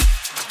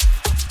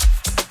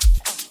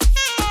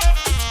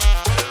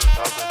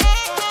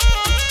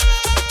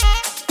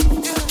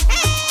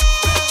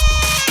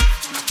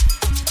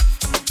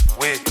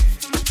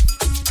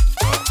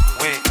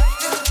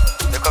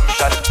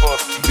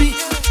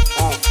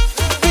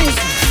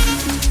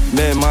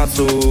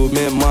mato,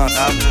 men mat.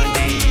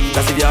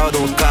 That's if y'all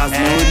don't cast. No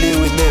only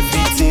with me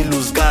VT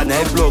lose guard. Now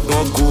every block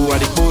gon' go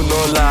and the phone no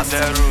last.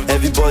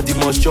 Everybody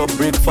must chop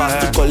breakfast.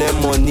 To collect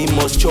money,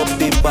 must chop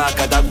pay back.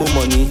 I got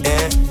money,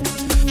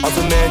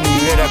 Also many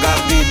red, I got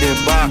paid them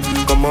back.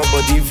 Come on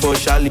body for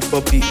Charlie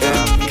Puppy,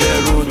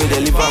 Clear road, may they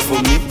live out for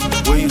me.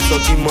 When you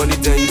talking money,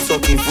 then you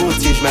talking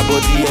voltage. My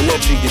body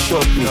electric, they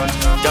shock me.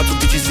 Jab to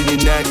bitches in the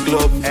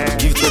nightclub.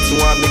 Give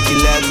 21, make it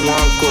like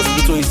one. Cause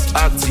Pluto is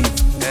active.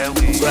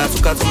 So I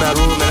took out to my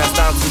room and I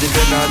start to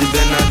depend on la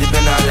best. Depend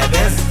on la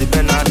best.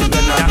 Depend on the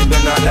go,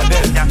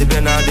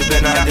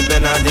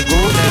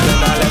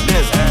 depend on la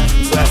best.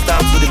 So I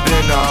start to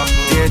depend on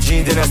the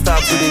engine, then I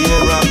start to the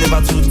air round.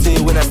 Never to take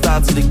when I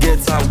start to the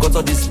get time. Got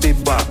all this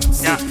paper,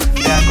 see, I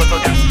got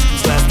all this.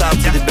 So I start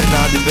to depend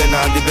on la best.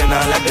 Depend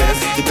on la best.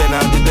 Depend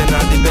on the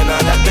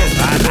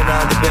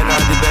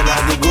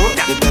go,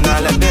 depend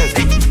on la best.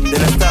 Then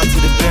I start to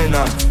depend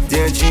on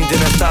the engine, then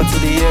I start to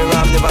the air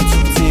round. Never to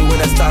take when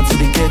I start to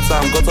the get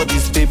time. Got all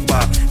this paper,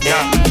 got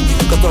all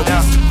this, got all this.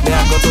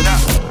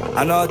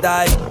 I know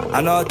die if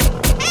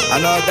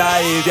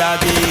you're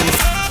this.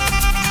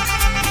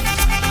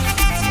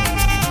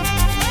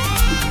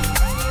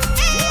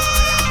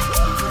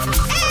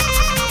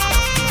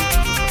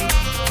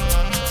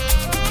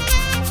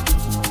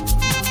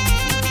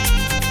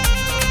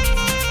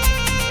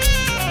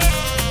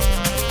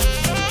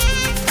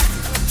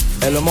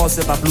 Elon Musk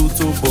c'est pas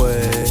Pluto boy,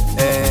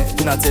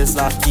 in a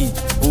Tesla key,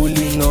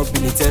 pulling up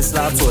in a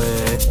Tesla toy,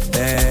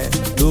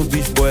 no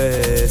beach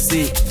boy,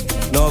 see,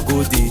 no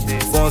go day,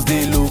 phones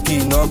they low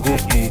key, no go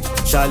pay,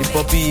 Charlie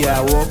Puppy I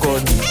walk on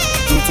it,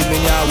 Pluto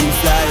mania we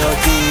fly all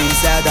day,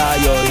 inside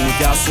that yo if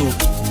ya so,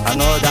 I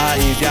know that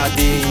if ya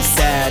day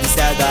inside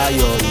that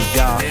yo if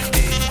ya,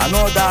 I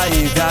know that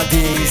if ya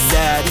day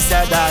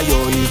inside that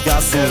yo if ya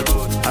so,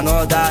 I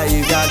know that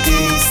if ya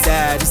day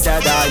inside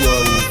that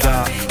yo if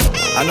ya.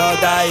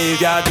 Another if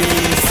you're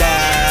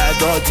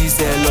inside, all this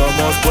Elon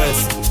Musk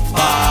West.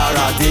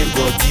 Para de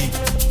body,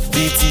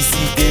 BTC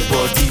de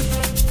body,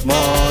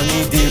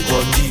 money de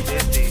body.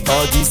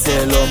 All this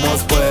Elon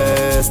Musk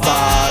West.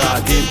 Para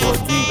de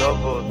body,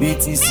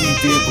 BTC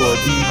de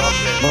body,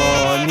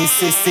 money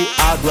say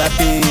how do I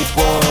pay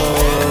for?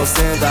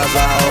 Send as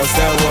I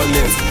send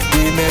wallets,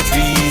 payment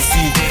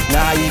receipt.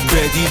 Now you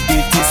credit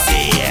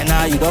BTC, and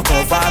now you don't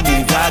confirm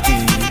me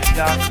daddy.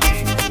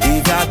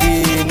 If you're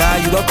day, now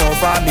you don't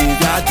confirm me,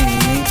 daddy.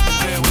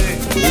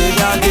 If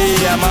you're day,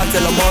 I'm a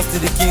tell them us to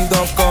the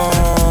kingdom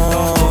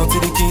come. To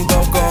the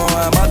kingdom come,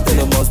 I'm a tell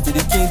them us to the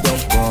kingdom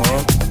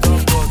come.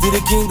 To the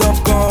kingdom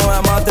come,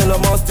 I'm a tell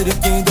them us to the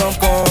kingdom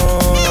come. To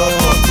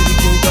the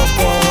kingdom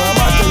come, I'm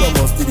a tell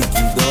them us to the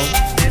kingdom.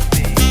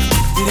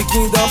 To the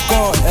kingdom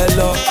come,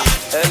 hello,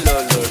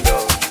 hello,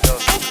 hello,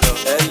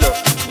 hello,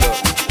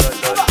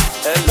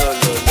 hello, hello,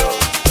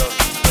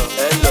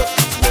 hello.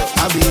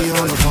 I'll be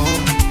on the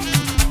phone.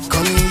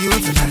 You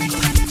tonight,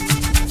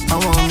 I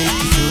wanna make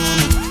you feel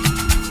me.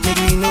 Make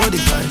me know the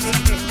vibes.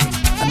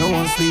 I don't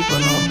wanna sleep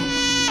alone.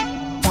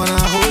 Wanna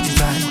hold you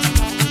tight,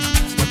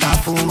 but I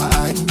fool my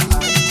eyes.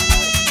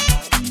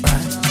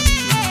 Right.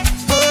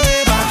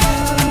 Forever.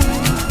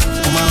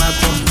 Oh my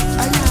laptop,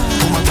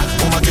 oh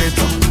my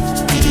ghetto,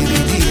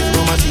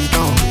 oh my sheet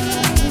on.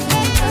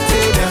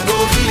 Say them go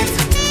feel it,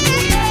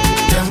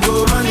 them go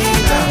run it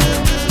down,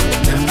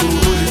 them go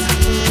hold it,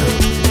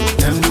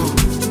 them go.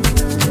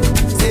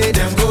 Say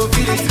them go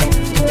feel it.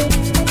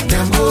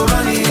 Them go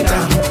run it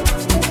down.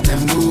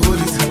 Them go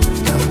hold it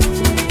down.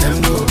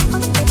 Them go.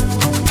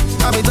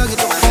 I be talking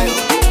to myself.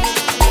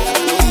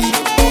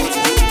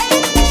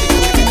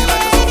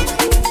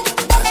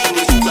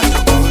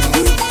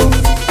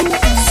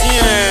 See,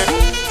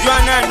 you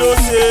and I know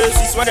say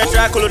since when they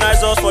try to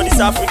colonize us for this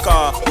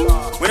Africa,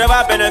 we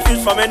never benefit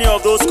from any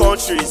of those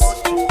countries.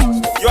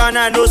 You and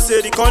I know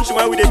say the country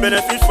where we they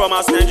benefit from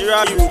as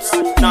Nigeria youths.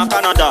 Now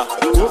Canada,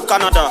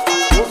 Canada,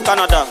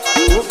 Canada,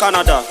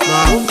 Canada,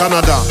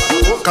 Canada,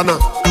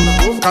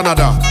 Canada,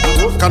 Canada,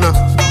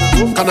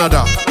 Canada,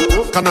 Canada,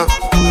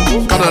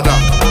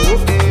 Canada,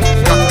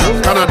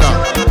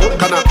 Canada,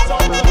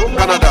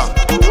 Canada,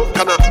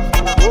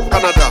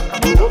 Canada,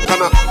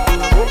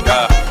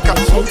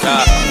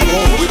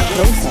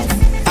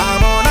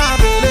 I'm on a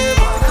believe.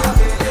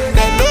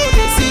 They know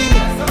they see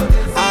me.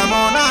 I'm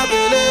on a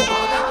believe.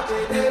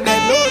 They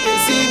know they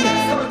see me.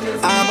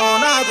 I'm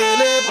on a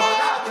believe.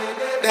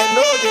 They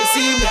know they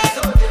see me.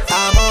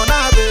 I'm on a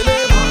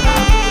believe.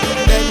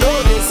 They know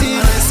they see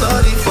me.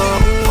 Sorry for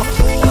who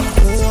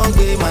won't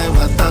be my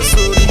water.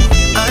 Sorry,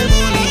 I'm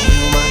only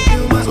human.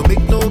 So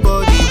make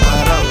nobody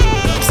para.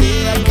 Say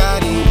I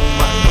carry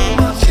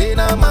woman. She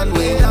na man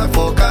where I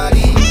for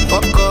carry.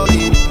 Fuck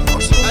calling.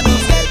 I do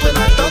say when I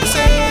talk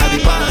say I be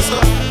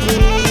pastor.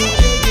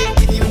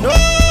 If you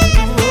know,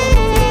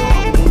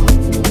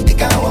 you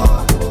can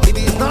walk. If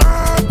it's not,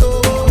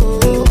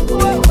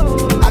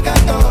 I got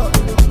talk.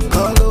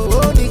 Call the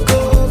Holy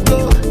Ghost.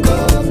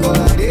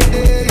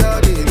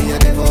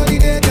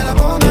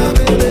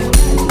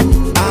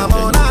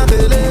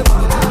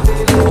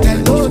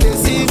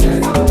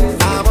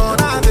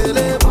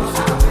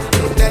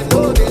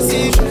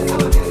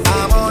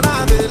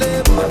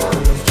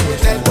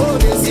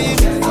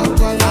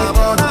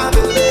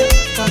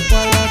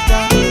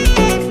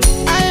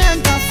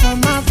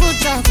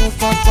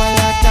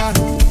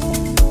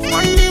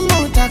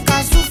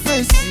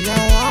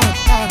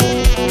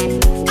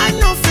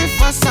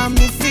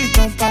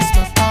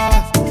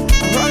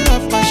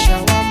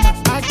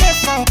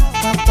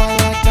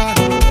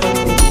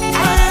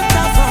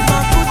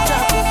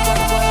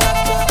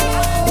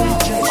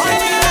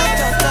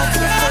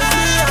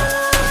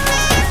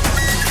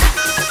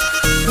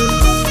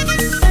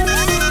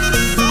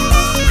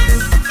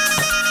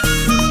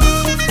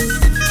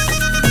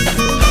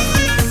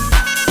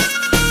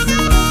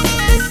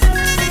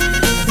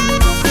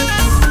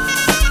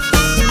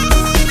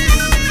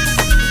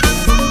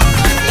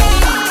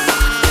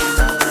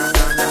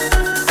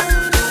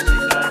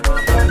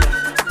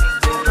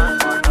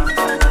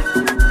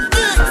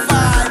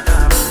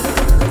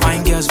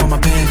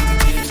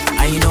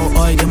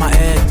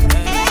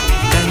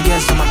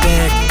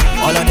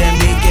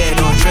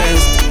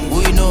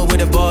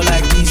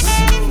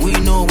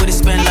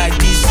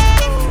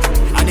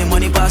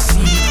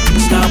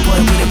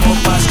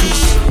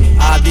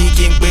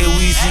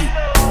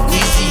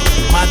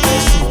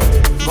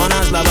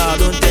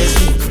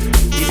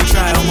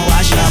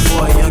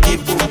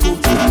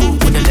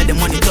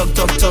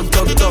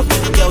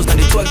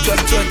 When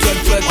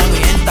we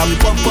enter, we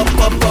pump.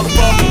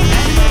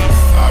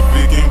 I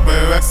begin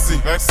play Rexy,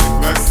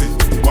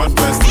 what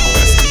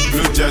bestie,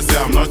 Blue Jersey,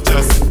 I'm not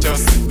Chelsea,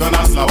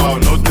 gonna slow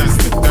out, no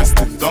testing,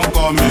 don't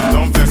call me,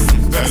 don't vex me,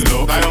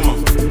 hello,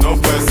 diamond, no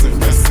pressing,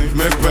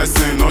 make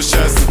pressing, no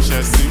chasing,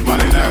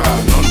 marinera,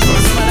 no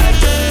pressing.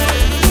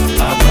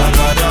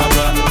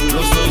 Abracadabra, no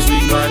so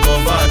sweet like a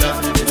father,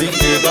 think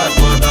they bad,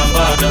 but I'm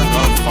father.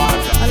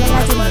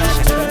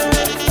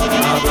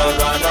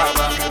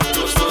 Abracadabra,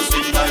 no so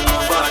sweet like a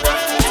father,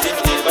 think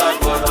they bad,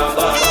 but I'm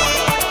father.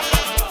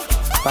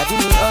 Party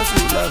me us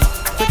with love,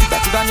 so the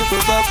party band go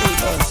fuck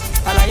with us.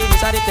 Alaye mi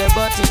sáré tẹ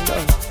bọ́tì lọ,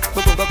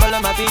 gbogbo nǹkan kọ́ ló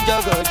máa fi ń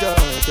jọ́gọ̀jọ́.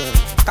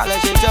 Kálọ̀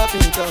ṣe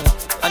jumping jọ,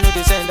 I know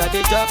they send that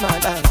they drop my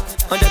life.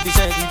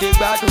 100% we dey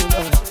gbádùn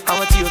lọ,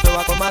 àwọn tí o fẹ́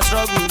wá kọ́ máa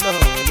struggle lọ.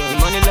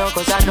 Money long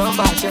cause I don't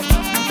fashion,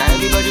 now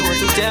everybody want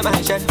to tell my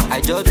shit. I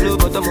just blow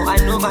but I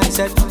know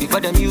myself,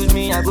 before them use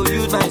me I go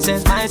use my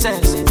sense.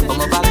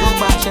 Ọmọ bá tó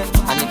pàṣẹ,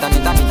 àníta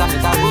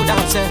go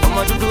down set.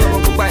 Ọmọ dúdú ọmọ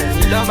pupa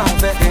ìrìn lọ́ máa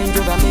fẹ́, ẹ̀yin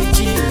jọba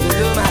méjì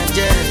ló máa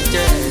jẹ́.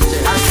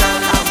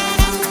 Asalaam.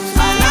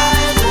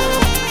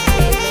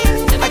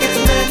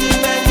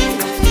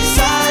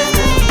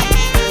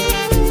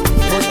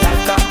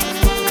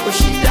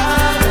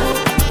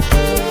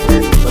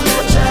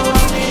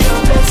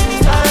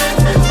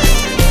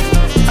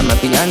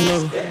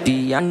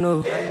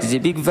 Piano, it's a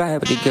big vibe,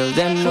 but the girls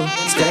them know.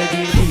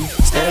 Steadily,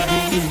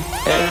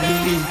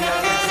 heavily.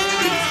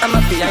 I'm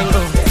a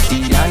piano,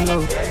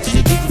 it's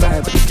a big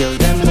vibe, but the girls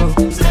them know.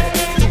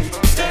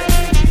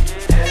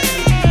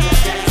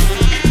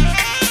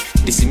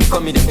 They see me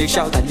coming, then they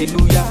shout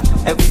hallelujah.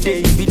 Every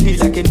day it be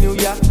like a new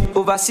year.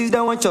 Overseas they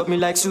want chop me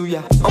like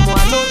suya. I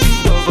know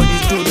big dog for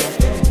this dude.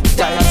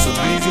 Tired so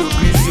greasy.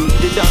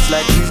 They dance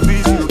like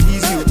breezy.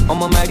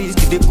 I'm on my wrist,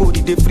 they code,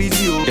 they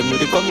freeze you. Them know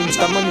they call me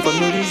Mr. Money for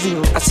no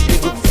reason. I see they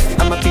go,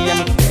 I'm a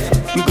piano.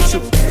 We go show,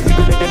 we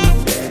go let them know.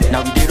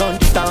 Now we they run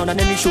the town and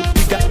any show.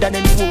 Bigger than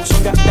any woe,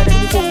 stronger than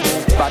any foe.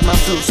 Bad man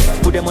flows,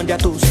 put them on their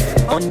toes.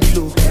 On the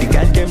low, the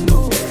girl them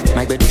know.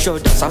 My bed is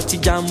short, South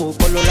Jamo,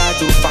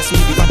 Colorado. Pass me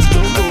the party,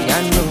 don't go.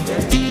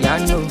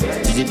 Piano,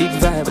 it's a big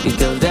vibe, but the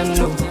girls them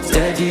know.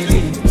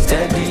 Steadily,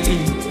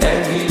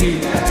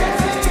 heavily.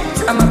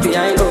 I'm a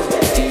piano,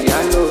 it's a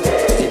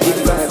big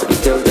vibe, but the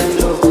girls them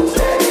know.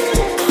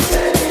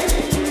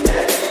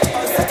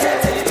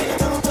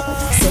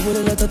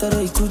 La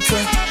tatara ikucha,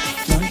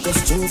 manca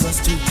chova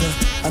stuka.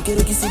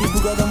 Akere kisiri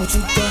buga da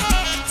muchita.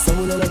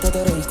 Sabula la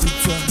tatara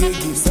ikucha,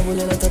 gegi.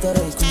 Sabula la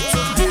tatara ikucha,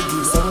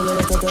 gegi. Sabula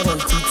la tatara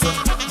ikucha,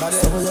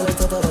 sabula la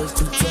tatara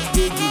ikucha,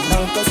 gegi.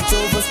 Manca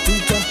chova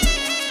stuka.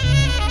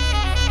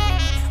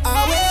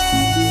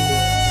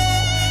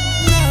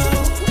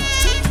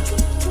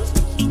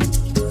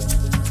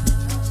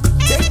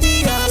 Take me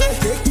away.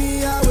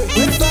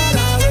 We're far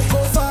away, go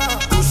far.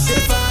 Push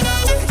it far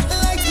away,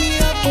 like me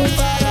up on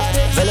fire.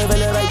 Vele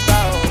right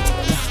now,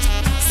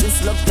 since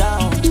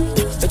lockdown,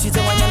 but you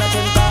don't want to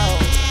turn down.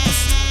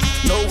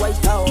 No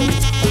white out,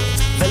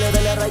 vele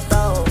right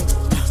now,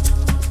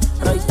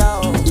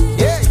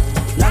 yeah.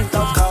 Long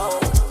talk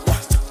out,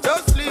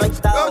 don't sleep,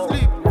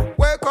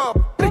 wake up.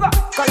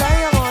 Call on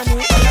your money,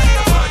 wake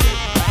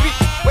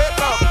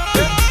up.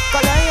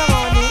 Call on your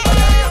money,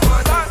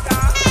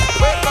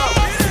 wake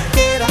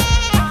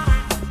up.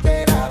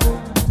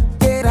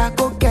 Get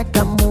go get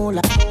the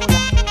moolah.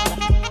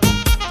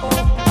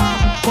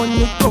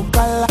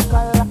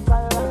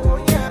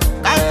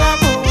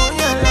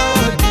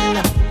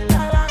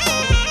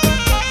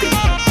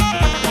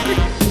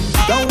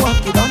 Don't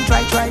walk, you don't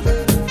try.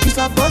 You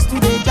supposed to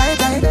be die.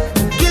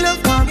 Kill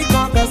up, come,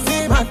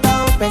 person,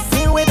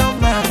 person we don't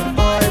mind,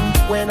 boy.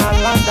 When I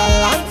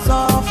land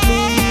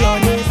softly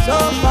on the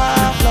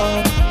sofa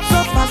floor. So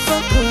far, so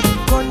good,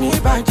 go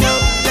need by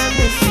jump, let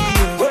me see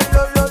you.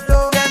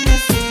 Let me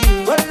see you.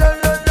 Let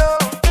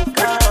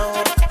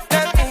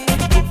me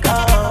go.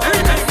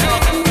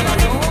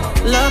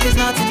 Love is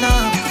not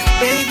enough,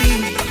 baby.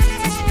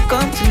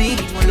 Come to me,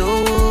 Molo.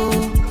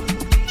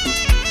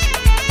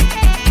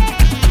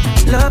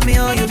 Love me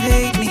or you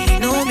hate me,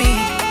 know me.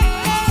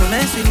 Don't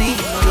mess with me,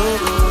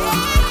 Molo.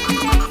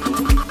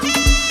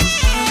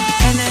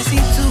 NSC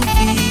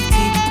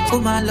 250, oh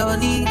my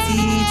lolly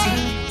titi.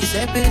 You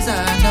say pins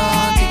are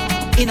naughty,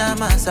 in a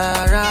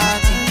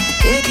Maserati.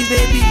 Take it,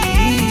 baby,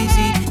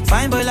 easy.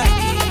 Fine boy like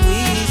you,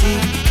 easy.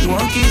 You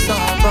won't kiss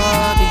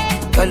somebody,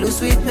 call you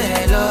sweet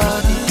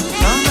melody.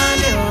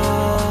 Normally,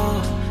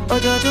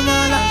 ojoojúmọ́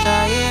la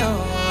ṣayé o.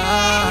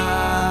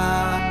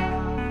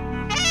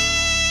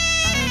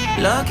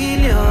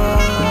 Luckily,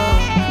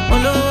 mo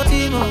lówó tí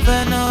mo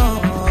fẹ́ ná o.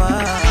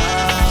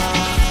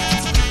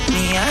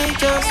 Me, I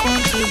just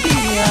want to be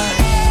high.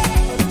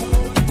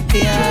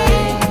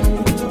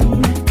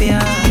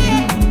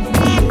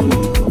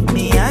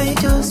 Me, I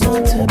just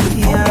want to be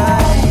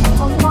high.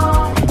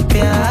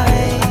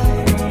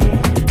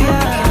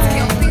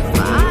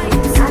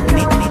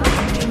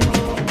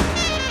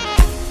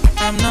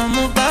 I'm not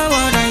moved by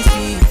what I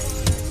see.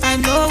 I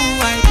know who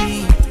I be.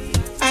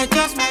 I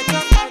just make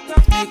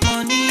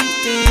money.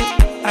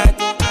 I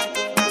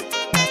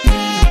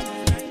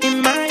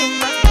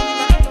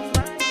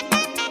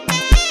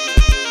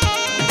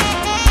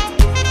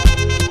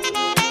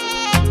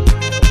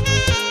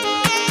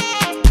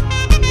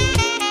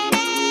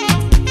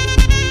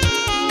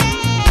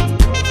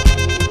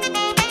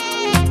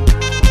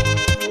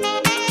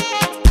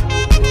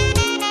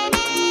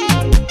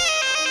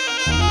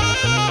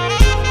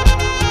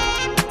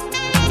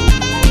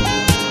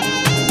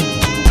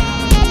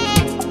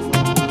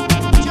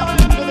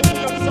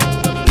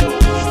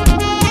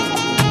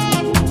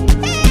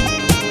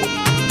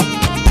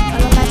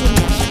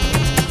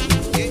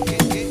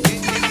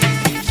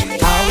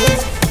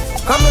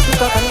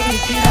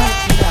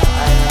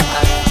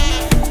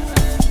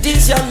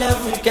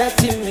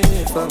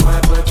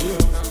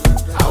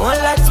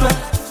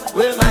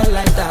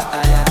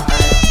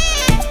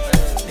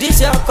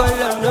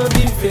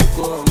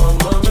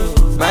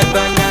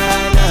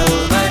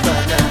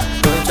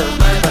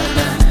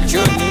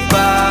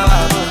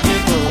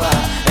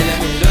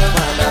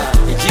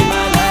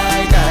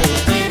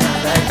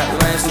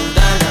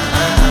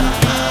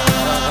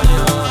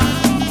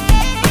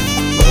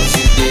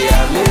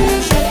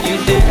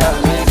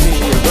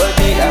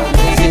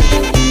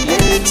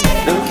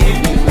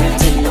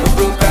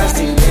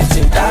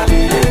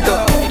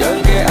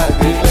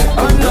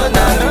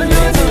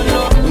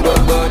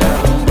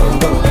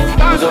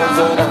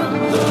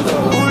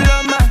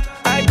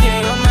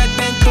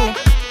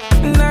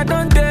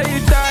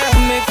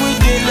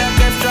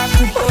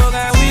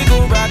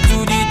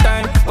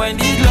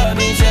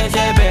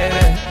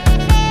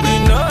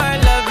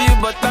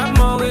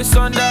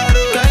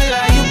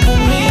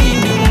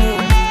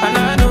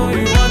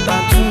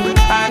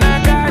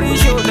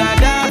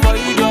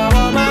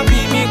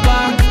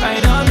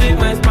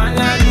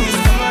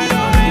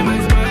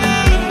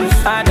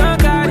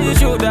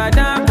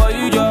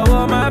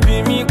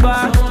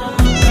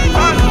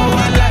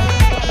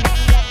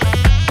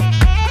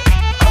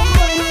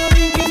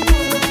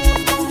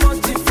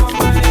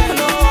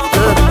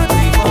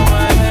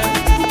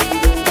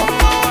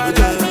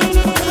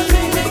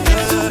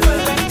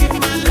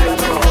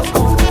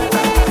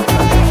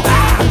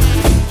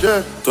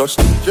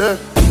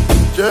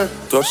Yeah,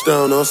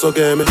 touchdown, also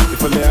game me.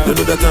 They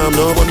know that I'm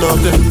no one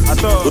of them.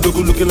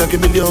 Odogu looking like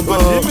 $1,000,000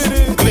 bucks.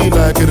 Clean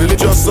like a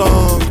religious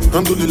song.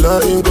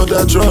 Alhamdulillah, ain't got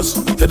that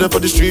trust. Headed for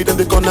the street and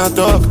they gonna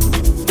talk.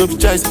 No be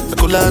choice, I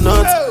could lie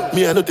not.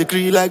 Me, I know they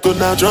cream like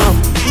Donald Trump.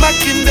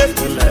 Mackinday,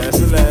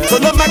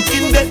 solo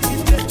Mackinday.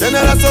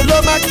 General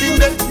solo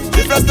Mackinday.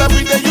 The first time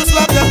we they use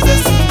love and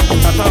face.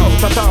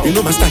 You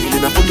know my style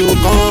in a follow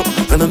come.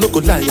 And I no go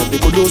lie, I they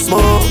go low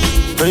small.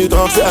 When you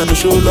talk, say I no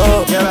show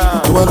love.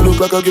 Do I look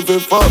like I give a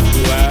fuck?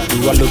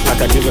 Do I look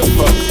like I give a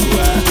fuck?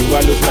 Do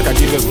I look like I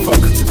give a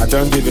fuck? I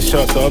don't give a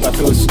shot, dog, I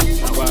toast.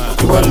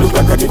 Do I look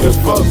like I give a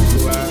fuck?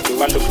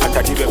 Do I look like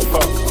I give a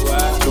fuck?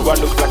 Do I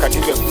look like I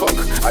give a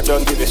fuck? I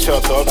don't give a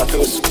shot, dog, I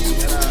toast.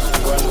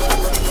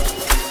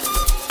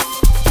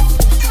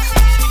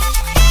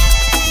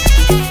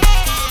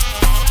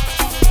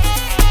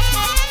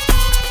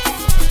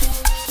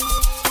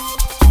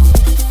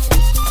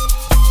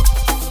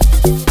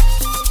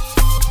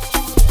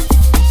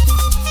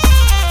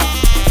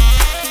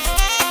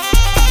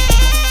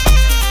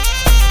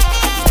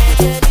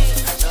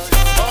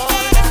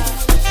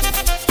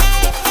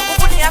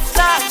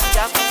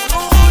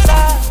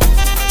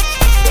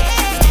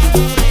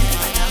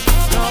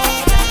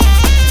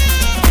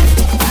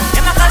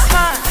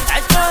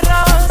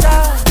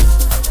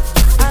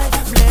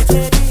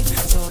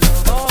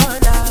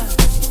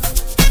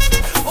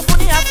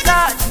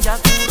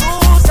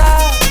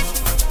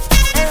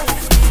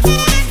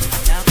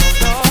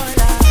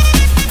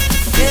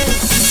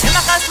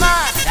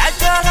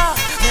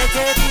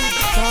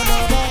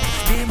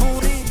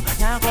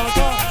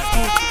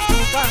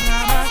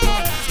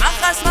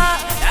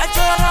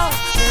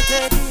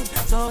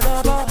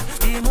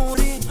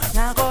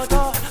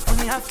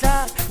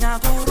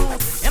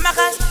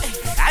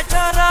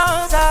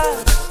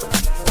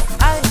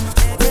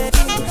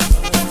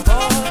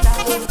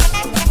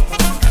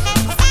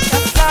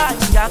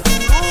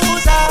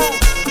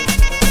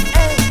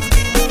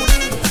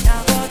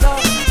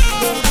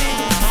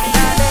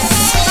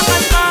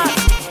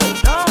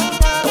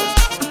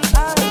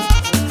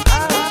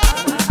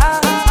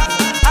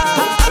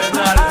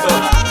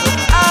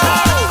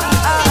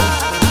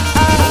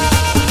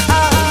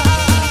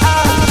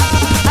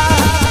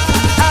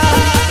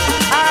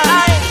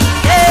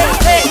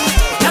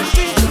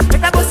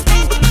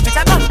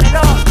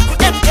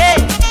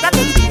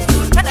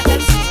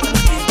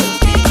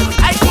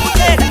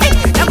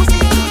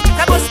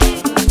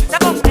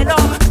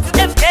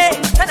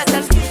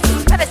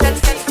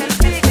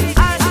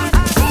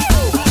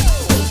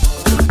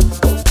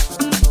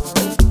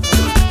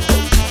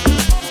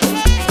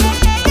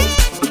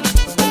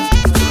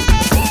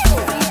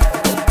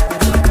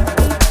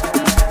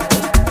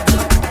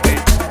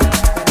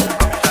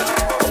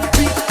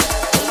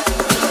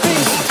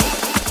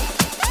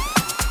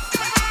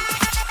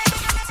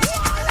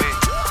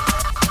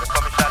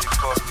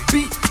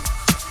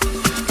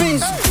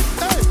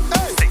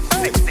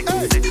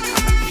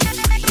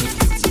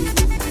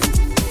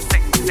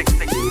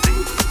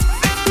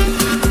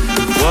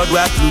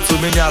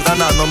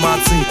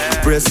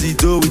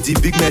 Presido with the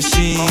big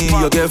machine.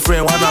 Your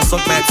girlfriend wanna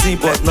suck my team,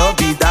 but not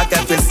be that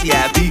kind of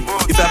CIB.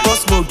 If I pass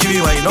smoke, give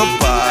you one, you not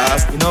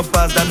pass. You not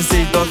pass, that me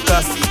say you don't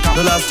cast.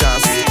 No last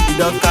chance. You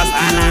don't cast,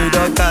 you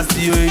don't cast,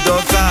 you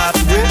don't cast.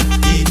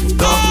 You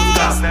don't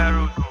cast.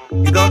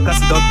 You don't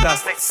cast, you don't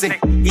cast. Sing.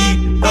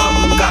 You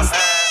don't cast.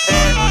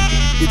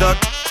 You don't.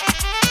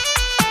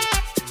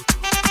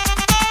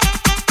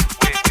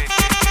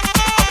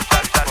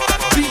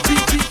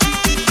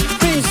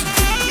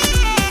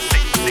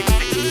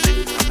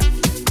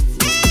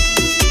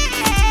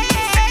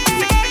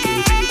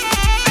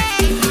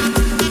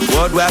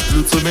 Worldwide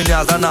Pluto many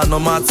as an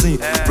normal team.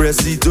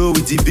 Presido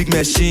with the big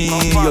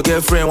machine. Your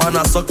girlfriend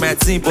wanna suck my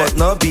team, but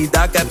not be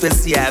that kind of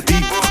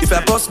CIB. If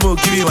I pass smoke,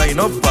 give you one, you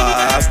not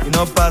pass. You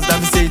not pass, that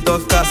me say you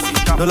don't cast.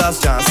 No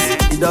last chance.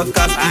 You don't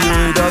cast,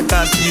 you don't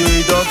cast,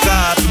 you don't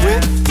cast.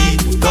 You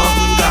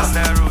don't cast.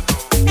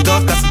 You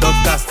don't cast, you don't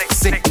cast.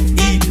 Sing.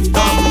 You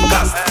don't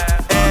cast.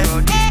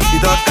 You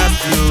don't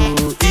cast,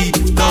 you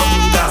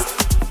don't cast.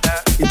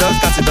 You don't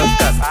cast, you don't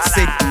cast.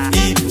 Sing.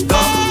 You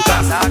don't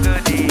cast.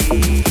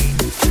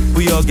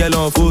 We all get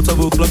on full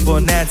double clock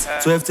for net.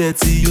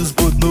 12:30, use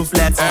both, no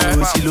flats.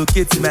 Oh, she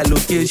locates my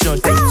location.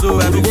 Take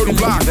two, every feeling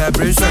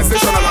vibration.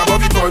 Sensational,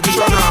 above the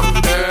conditioner.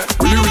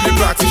 Really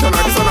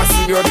practitioner. This one a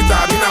señorita,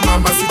 me na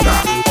mamacita.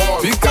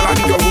 Big color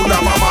in your hood,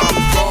 mama.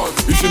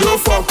 You should know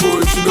fuck, oh,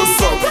 you should know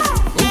suck.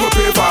 Who go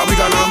pay for a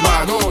bigger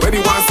number? When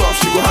he wants off,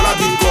 she go holla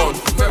big gun.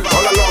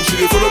 All along, she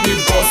dey follow me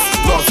boss.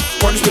 Lost,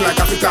 punish me like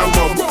African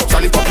bomb.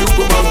 Charlie pop you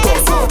go man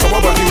toss. Come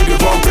on, body with the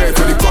bomb bread.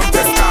 For the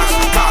contest, cash.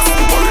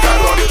 All the guy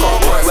run the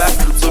conquest.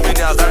 So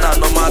many as an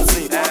normal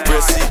team.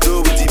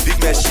 Presido with the big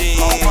machine.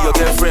 Your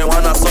girlfriend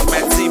wanna suck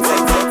my team.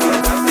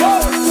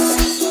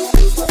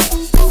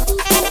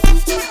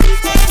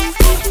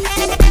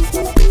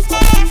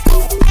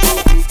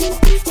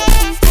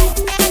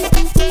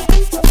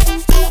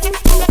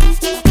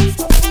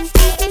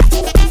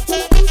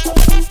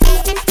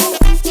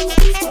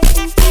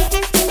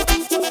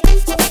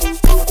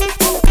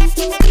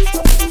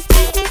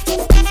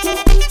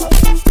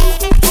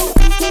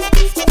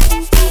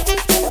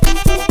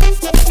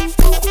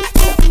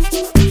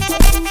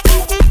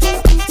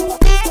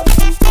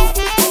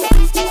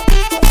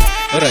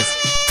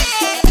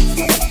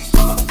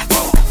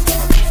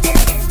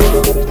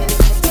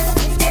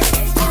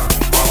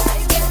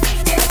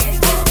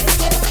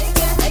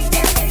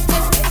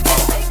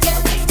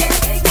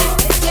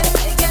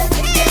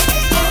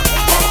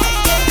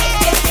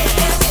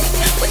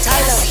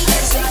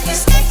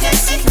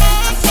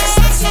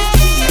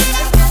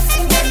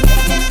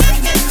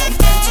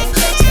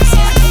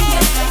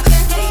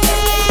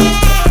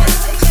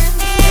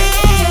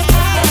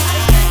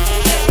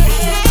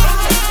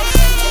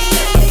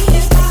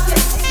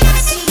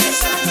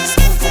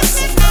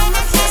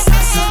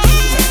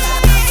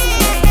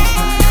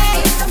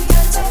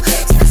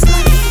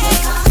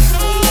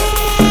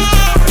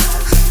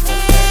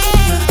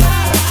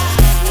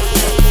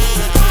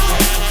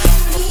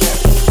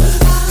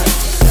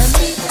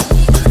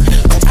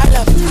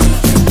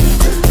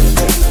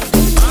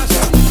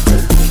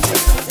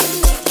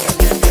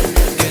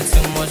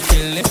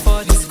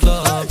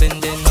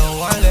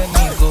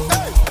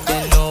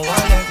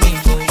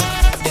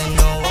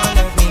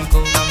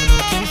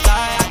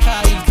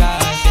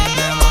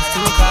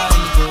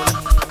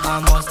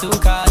 to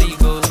carry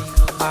go.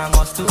 I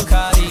must to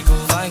carry go.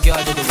 Thank you,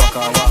 I do the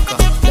waka.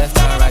 Left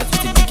and right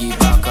with the biggie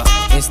backer.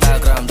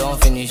 Instagram,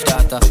 don't finish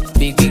data.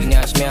 Big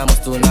nash, me I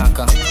must do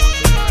naka.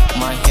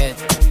 My head,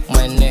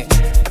 my neck,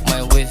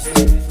 my waist.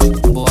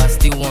 But I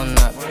still want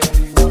that.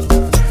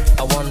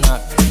 I want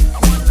that.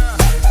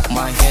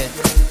 My head,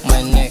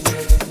 my neck,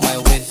 my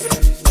waist.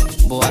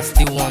 But I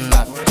still want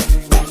that.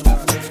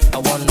 I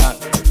want that.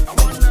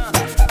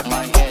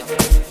 My head,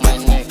 my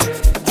neck,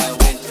 my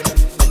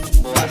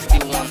waist. But I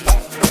still want that.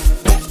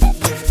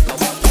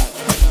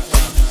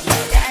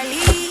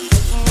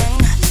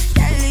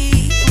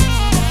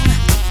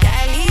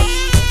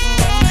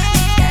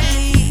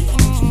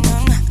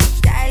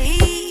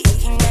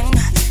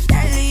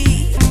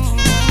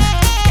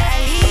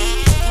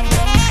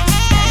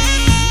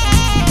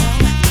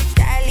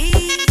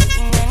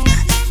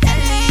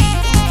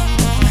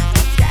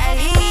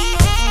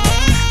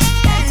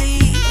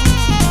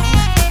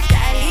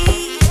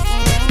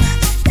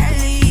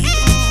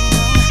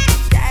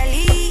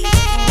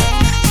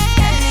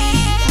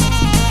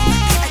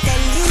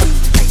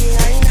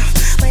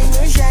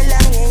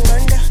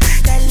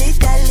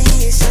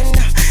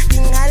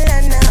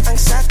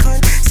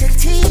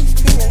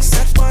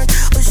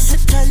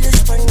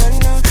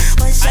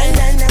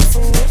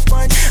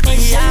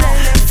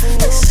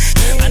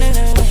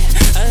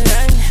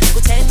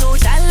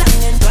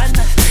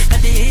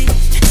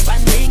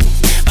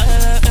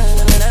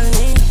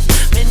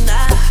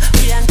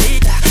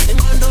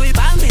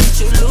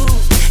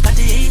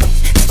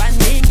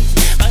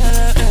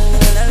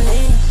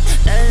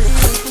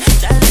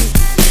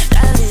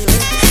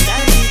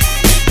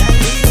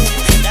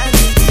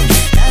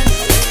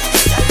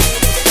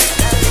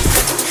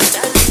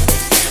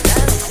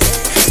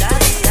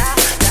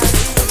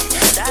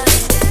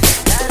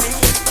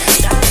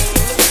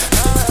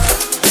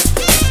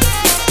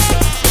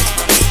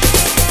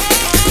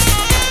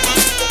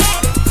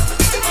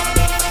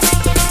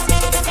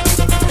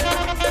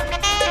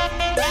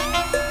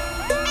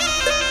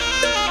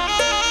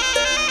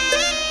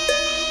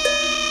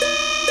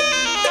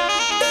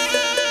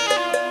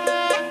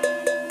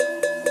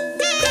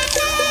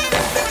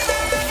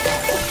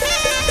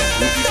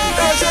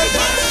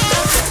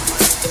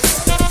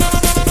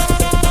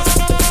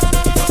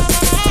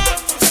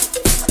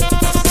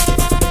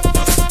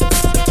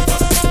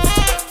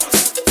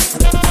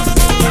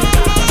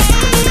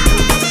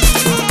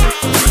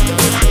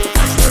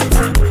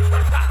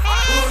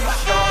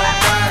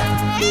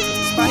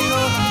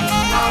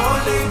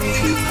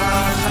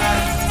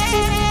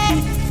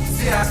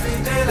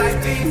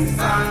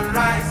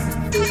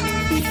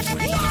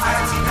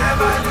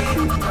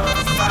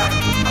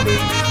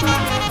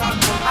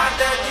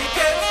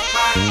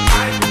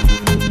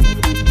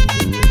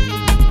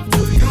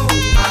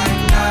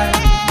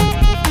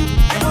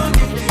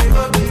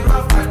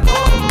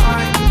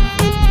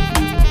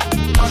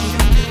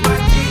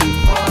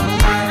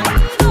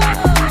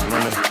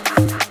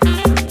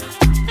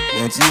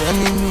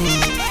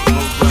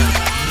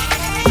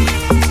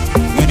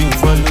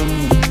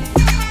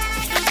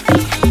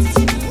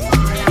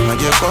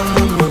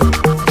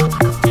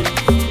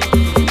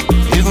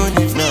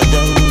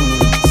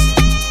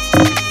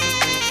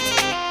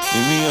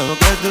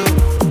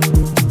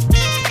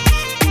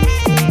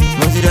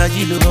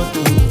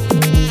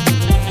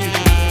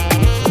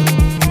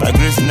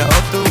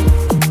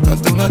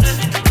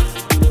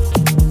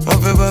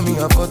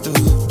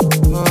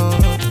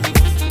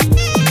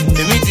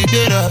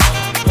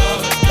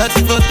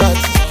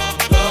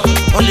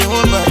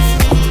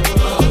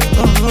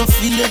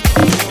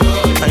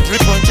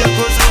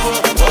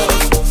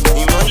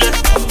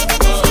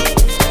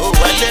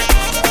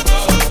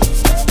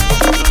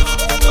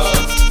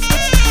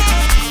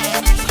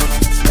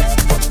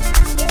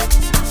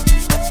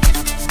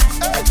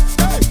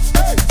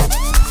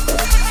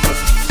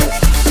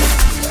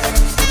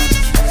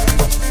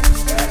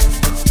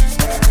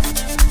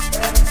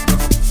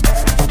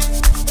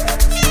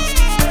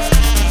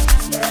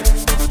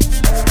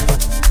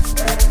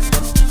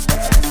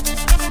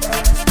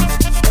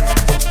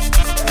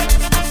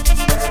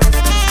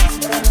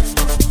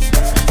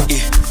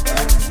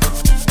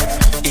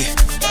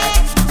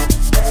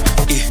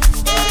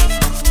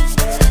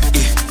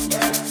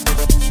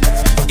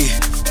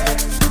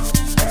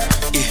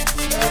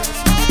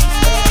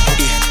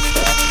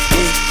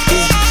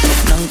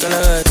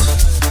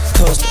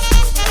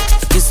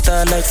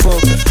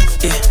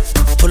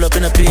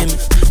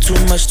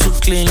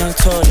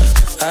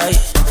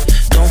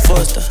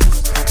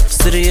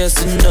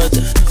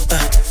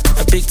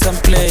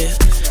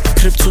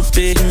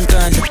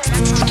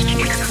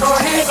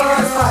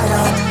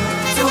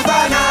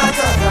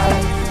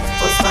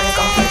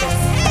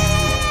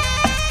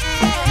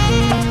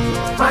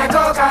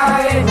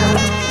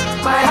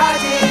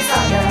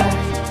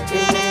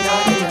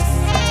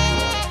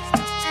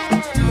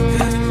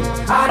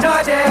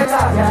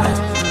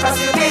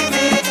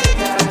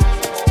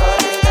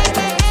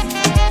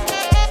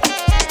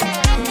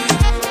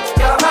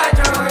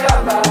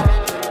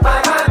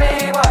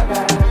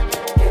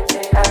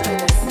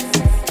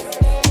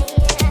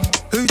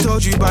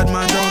 told you bad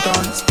man don't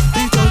dance?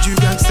 Who told you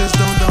gangsters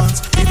don't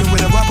dance? Even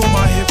with a rap on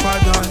my hip I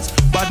dance.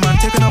 Bad man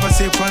take another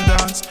sip and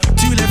dance.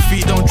 2 left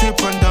feet don't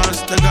trip and dance.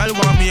 The girl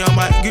want me, I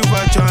might give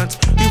her a chance.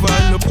 Give her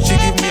a look, she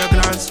give me a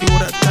glance. You wore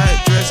that tight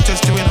dress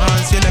just to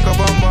enhance. You like a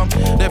bum bum.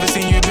 Never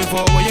seen you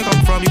before, where you come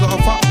from? You got a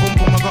fat pum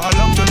pum, I got a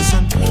long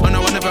Johnson. I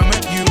know I never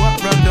met you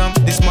at random.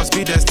 This must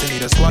be destiny,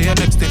 that's why you're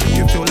next to me,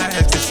 you feel like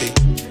ecstasy.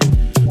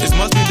 This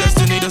must be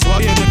destiny, that's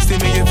why you're next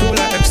to me, you feel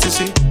like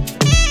ecstasy.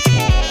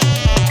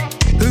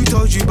 Who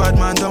told you bad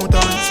man don't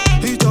dance?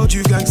 Who told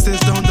you gangsters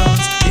don't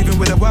dance? Even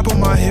with a rap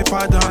on my hip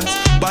I dance.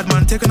 Bad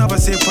man take another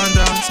sip and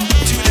dance.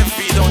 2 left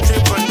feet don't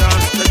trip and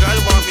dance. The girl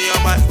want me, I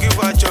might give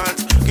her a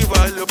chance. Give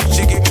her a look,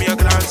 she give me a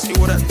glance. You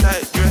wore that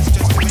tight dress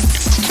just to me.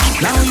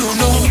 Now you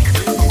know.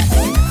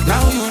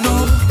 Now you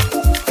know.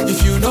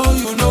 If you know,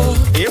 you know.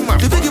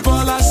 The big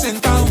ballers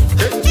in town.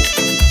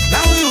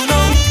 Now you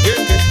know.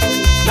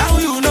 Now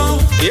you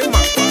know.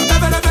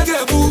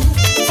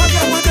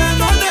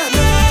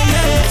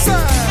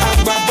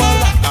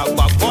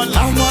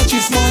 How much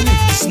is money?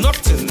 It's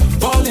nothing.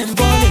 Ballin',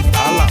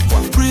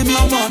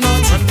 premium or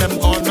not? Run them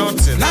or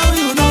nothing. Now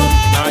you know.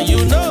 Now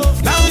you know.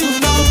 Now you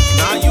know.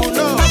 Now you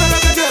know.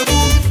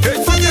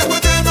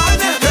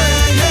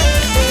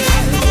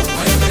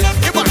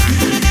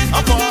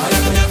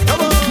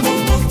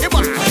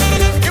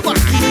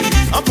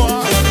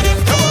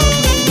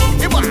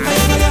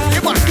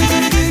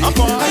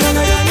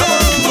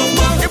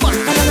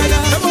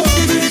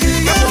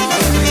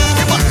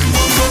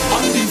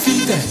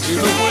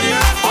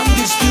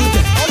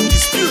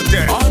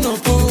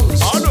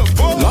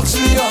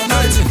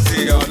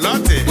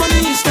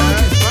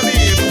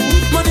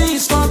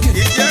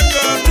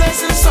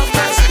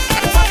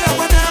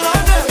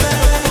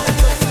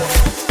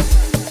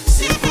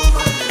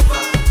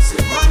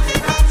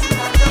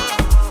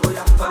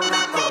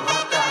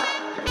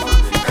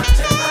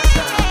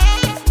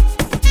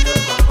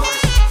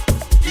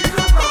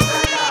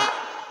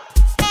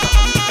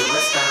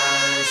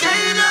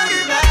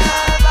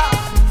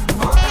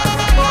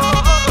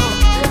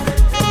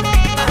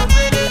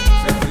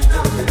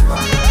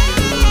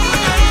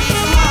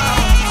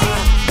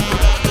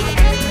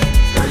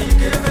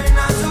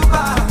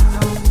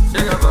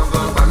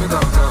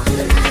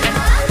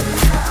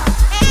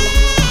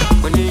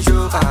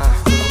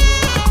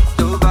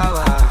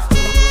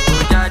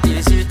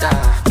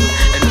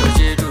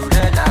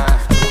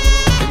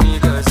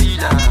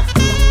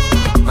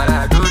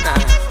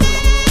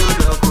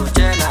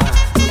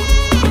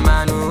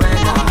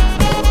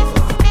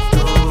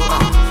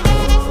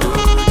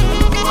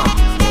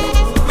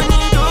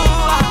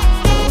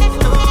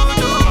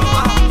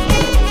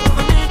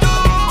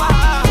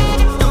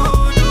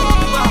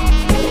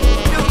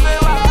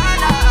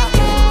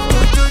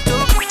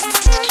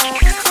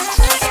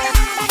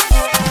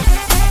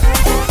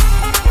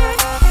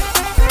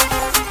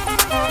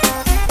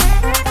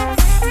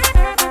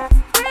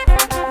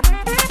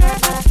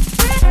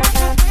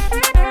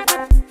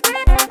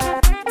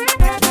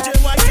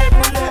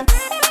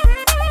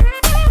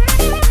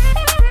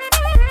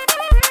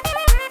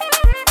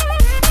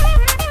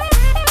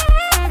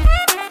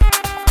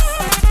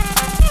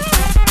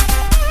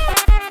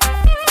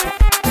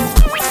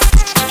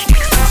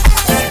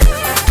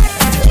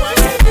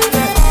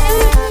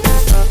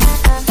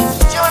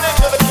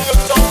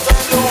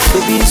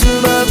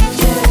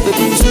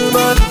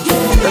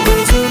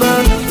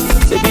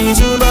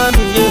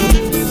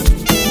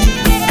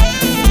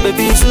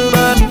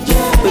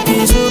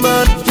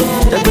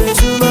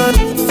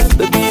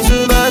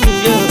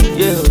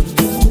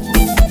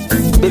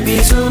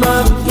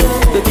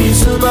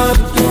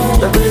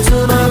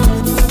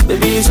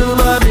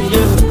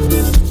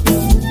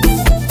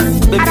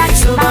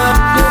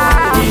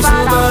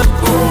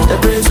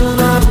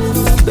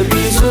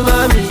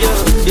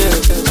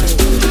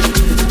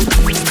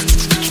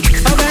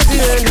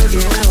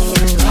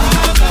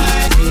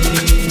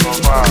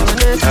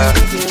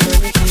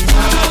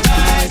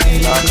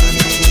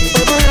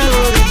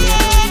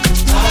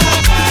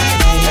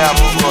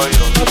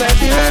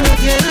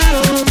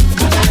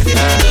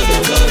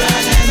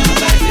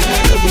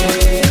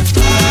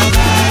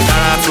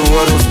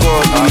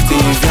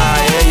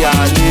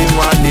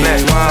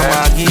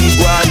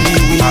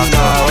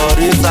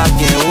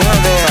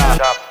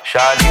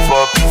 Charlie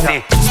Poppy,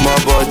 say small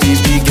body,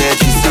 big head,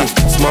 she say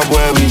small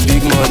boy with big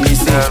money,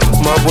 say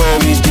small boy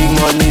with big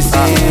money,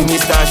 say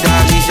Mr.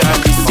 Charlie, say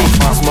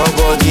small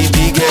body,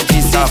 big head, she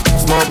say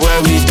small boy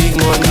with big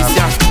money,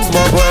 say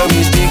small boy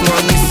with big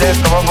money, say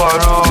come on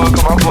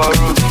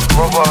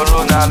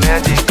borrow, na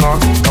magic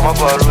con, come on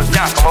borrow,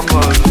 na magic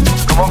con,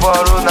 come on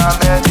borrow, na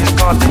magic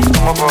con,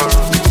 come on borrow.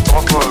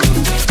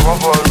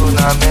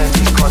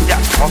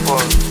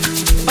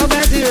 Oh,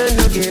 baby, I'm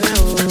looking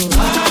out.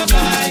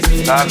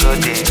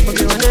 Agode,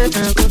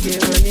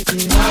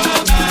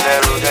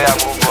 Zero day I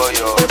move for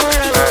you.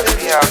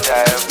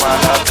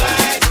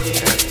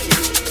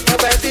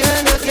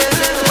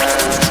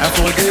 I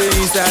for the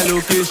inside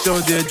location,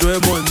 they enjoy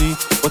money,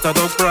 but I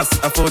don't cross.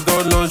 I for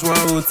don't launch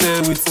one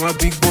hotel with for my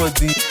big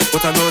body,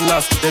 but I don't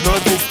last. They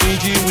don't do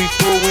stingy, we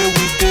go when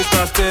we take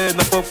cartel,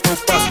 na pop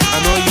pass. I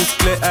know you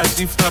play as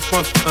if na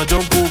punk, na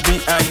jump go be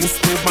I use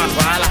play man.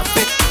 Wala,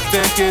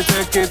 10K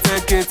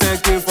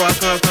for a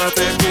count,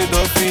 10K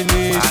don't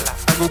finish.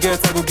 I go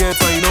get,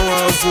 and you know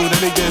how so then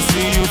they can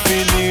see you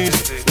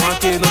finish.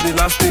 1K not the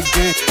last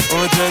again,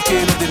 100K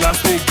not the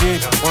last again,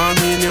 1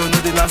 million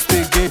not the last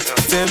again,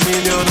 10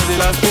 million not the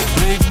last again.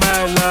 Big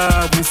my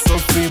lad, me so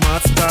free, my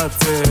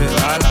started.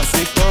 All I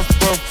say, puff,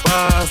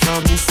 pass, now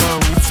me some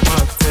with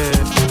my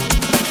tail.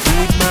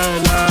 Big my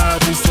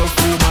lad, me so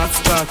free, my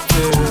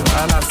started.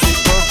 All I say,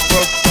 puff,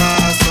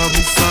 pass, now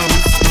me some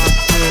with my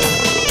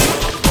tail.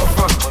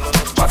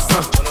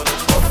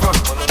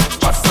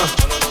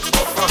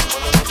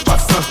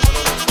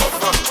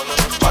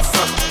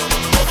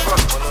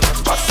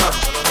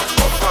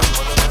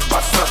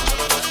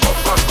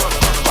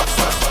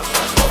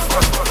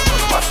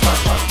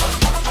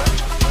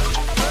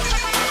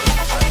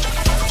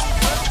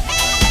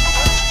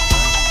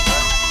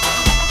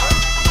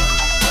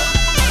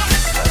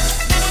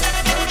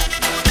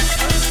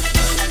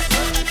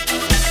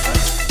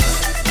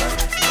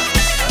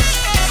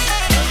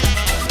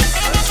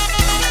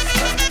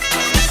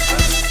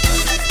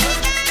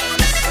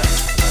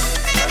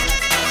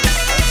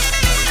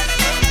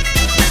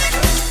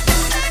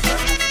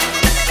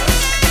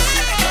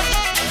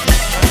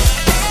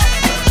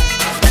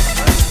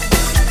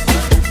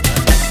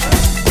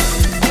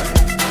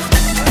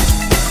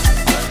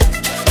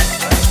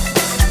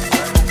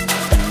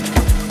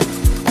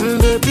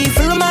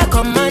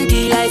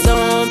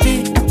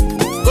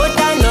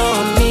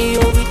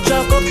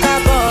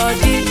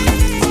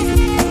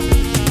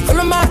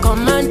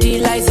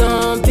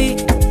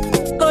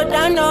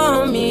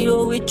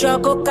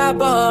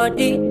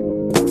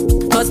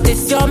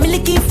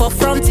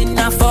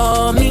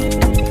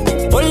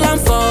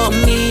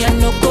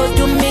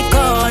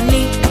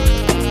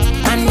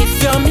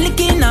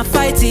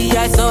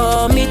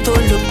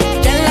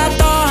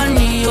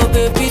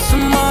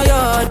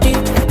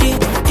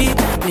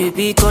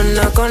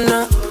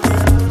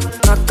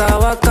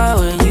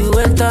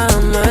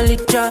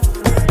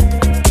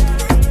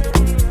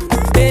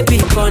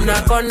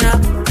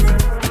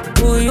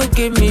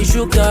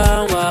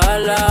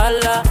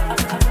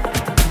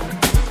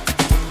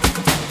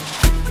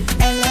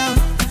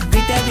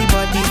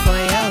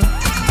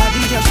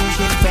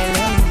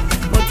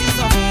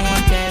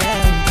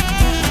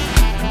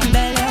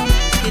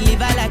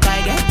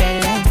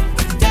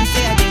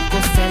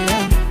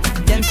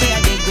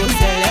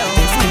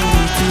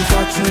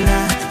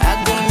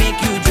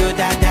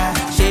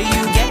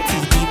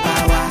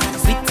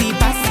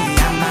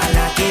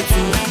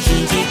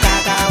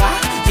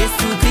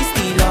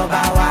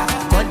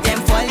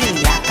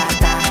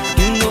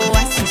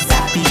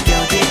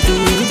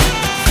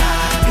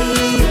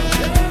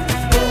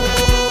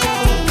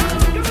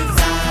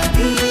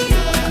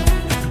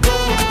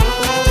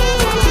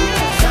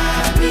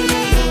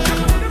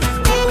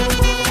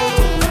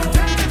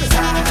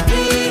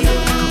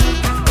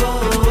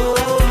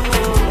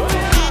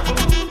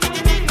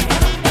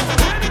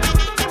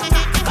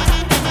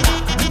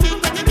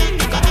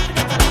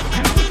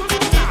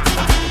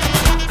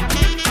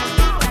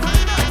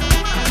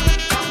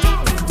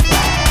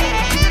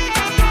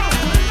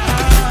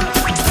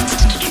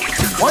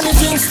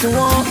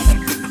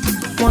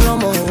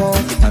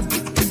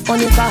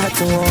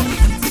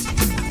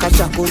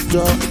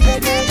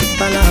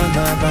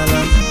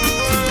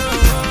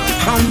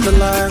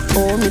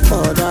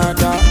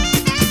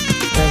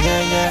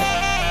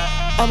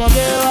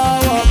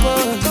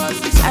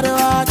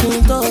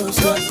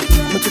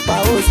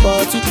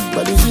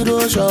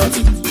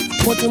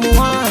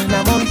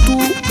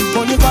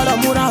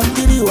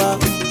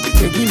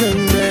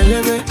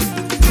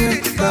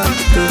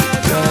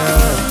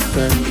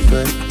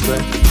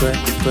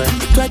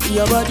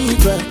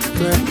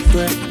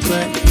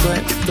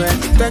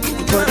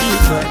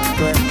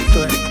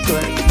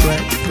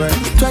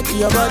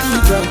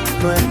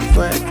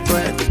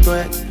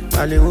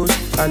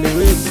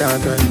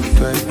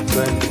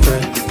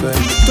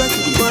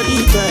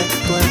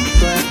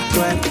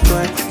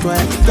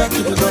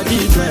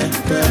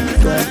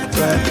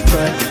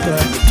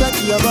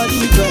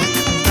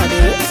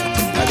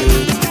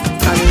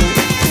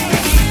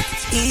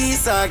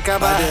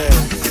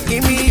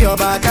 Give me your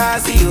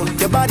Bacasio.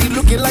 Your body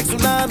looking like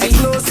tsunami.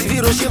 Explosive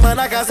Hiroshima,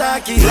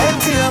 Nagasaki.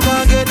 Plenty of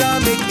money, don't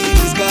make me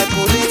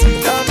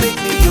miscalculate. Don't make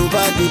me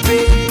over the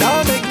pay.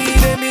 Don't make me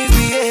the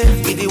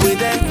misbehave. It the way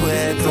that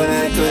twerk.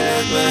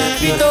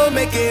 You don't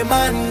make a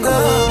man go.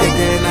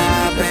 Again,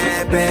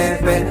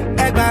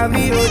 pepe. Egg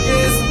me, oh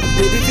yes.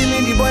 Baby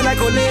feeling the boy like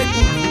a lake.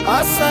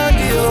 Awesome,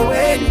 deal.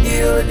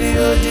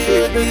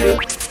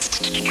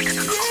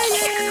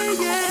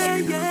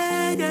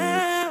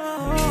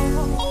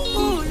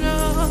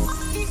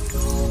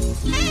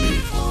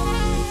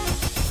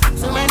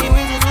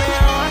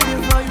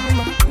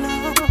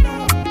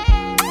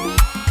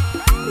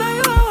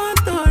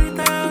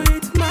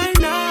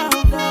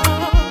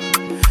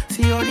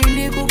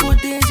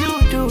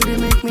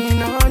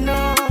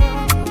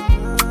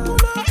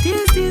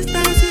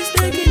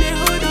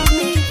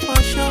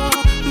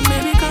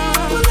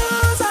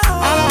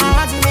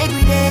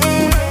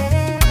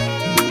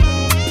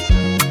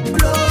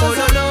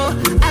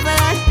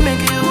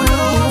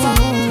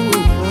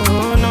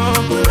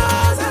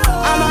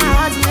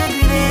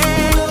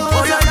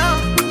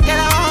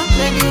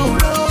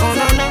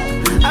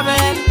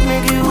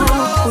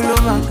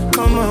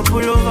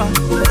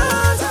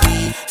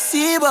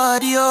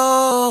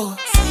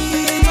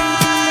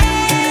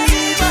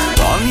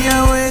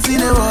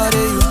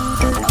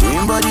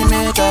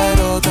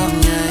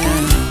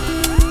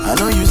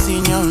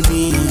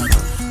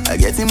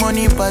 getting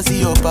money pass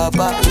your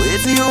papa.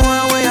 Wait till you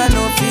want where I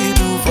no feel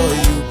do for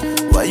you.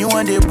 Why you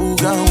want the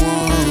booga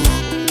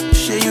one?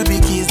 Share you be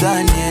kiss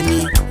than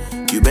any.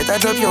 You better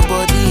drop your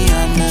body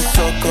and move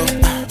sucker.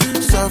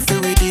 Suffer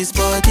with this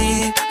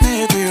body.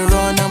 Make we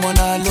run, I'm on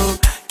a low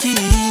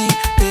key.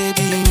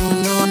 Baby, you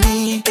know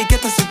me. They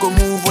get us to go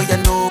move where you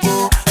no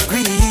go.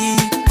 Green.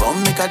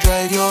 Come make a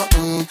drive your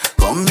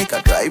come make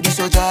a drive this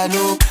your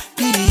jalo.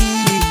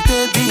 Please,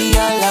 baby,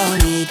 allow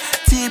me.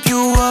 Tip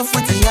you off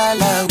with the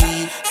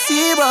alawi.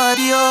 See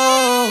body,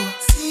 oh.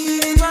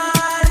 See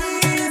body,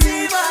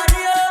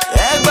 oh.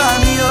 Egg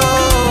me, oh.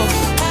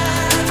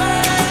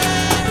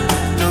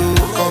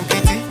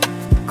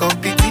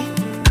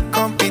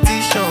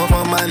 Competition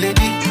for my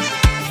lady.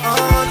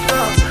 Oh no,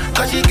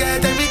 cause she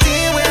get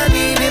everything where I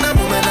need in a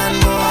woman and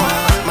more.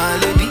 My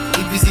lady,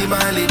 if you see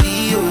my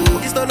lady, oh,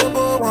 it's not no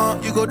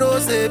one. You go know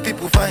say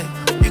people fine.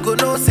 You go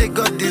know say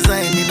God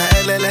design in a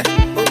LLA.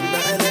 Oh, na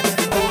LLA.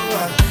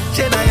 Oh,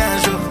 she na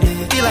yanjo,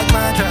 he like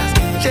mattress.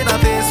 She na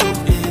peso,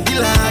 he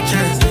like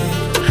actress.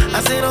 I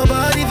say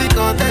nobody fi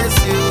contest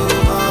you.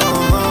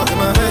 Oh,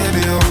 my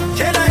baby, oh.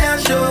 She na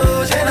yanjo,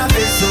 she na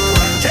peso,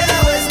 she na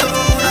westo, I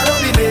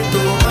don't be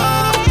beto.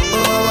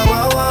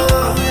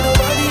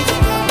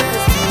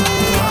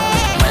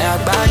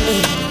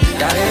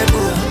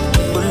 Darego,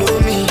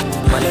 Bulumi,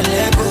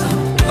 Malelego,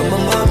 Mama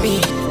Mommy,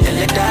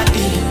 Ele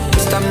Daddy,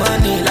 Mr.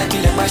 Money, like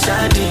Ile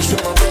Bashadi, show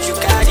me what you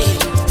carry,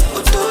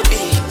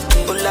 Otobi,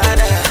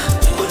 Olada,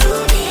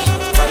 Bulumi,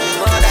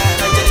 Famimoda,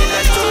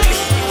 Angelina Jolie,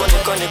 you want to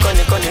cone,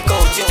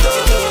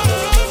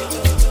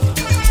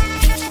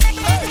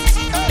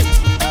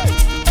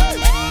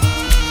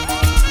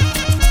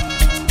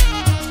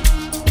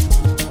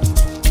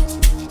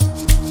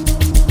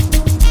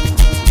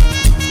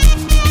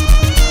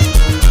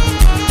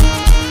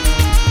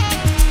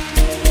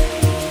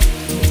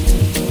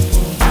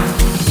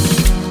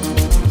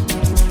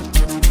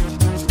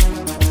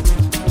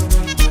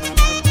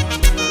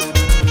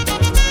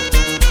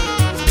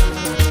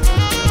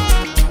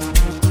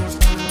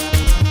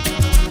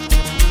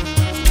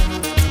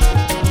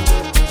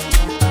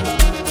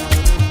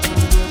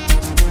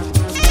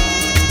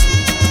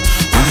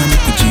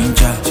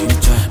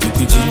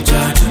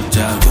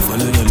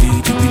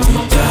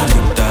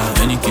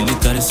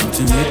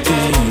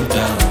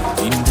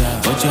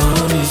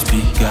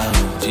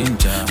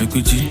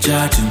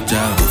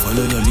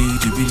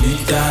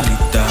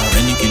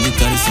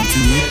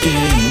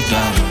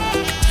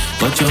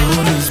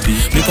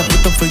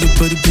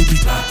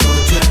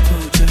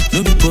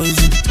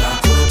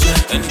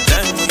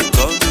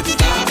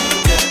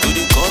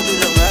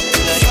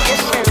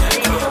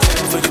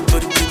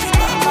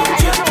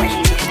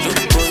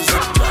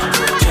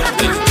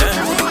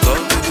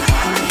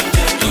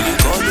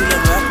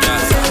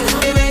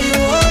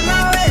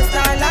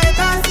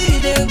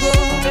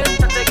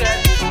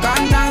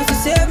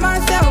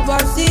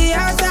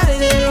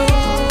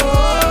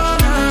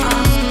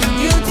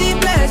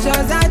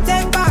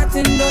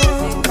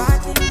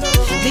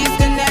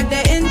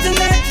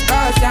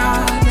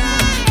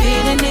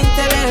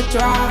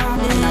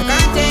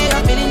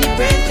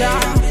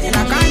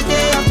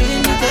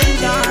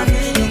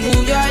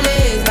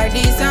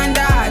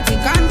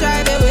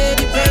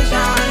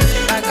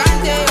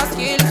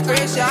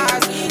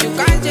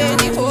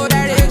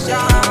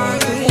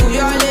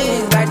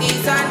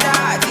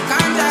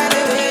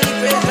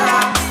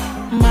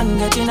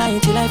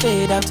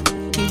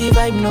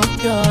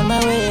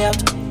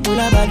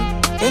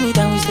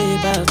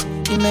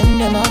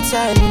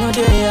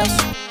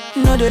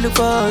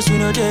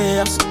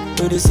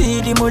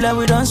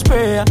 we don't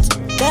spray out.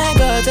 Thank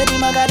God that the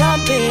maga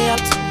don't pay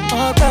out.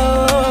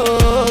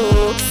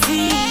 Oh,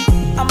 see,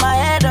 I'm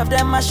ahead of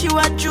them, I shoot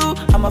at you.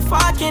 I'm a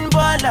fucking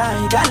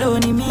baller, you got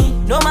only me.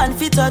 No man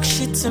fit talk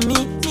shit to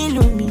me. Me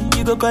love me,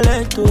 you go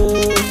collect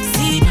oh.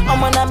 See,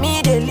 I'm on a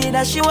me, they lead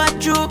a shoot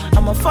at you.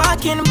 I'm a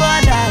fucking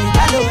baller, you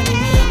got only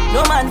me.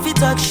 No man fit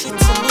talk shit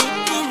to me.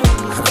 Me love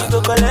me, you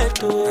go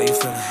collect oh. How you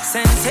feeling?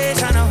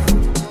 Sensational.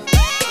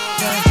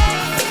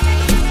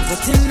 Yeah. What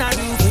didn't I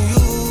do for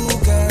you,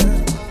 girl?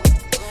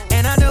 I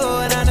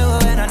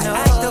know. I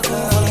still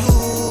feel for you.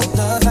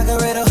 Love like a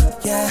riddle,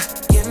 yeah.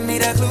 Give me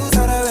the clues to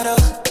the riddle.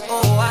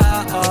 Oh,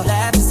 wow.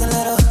 Laugh just a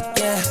little,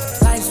 yeah.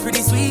 Life's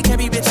pretty sweet,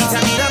 every bitch. She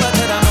tell me love her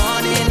to the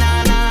morning,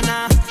 nah, nah,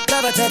 nah.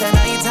 Love her to the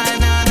nighttime,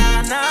 nah,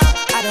 nah, nah.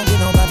 I don't get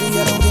nobody,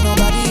 yeah.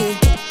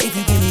 If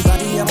you give me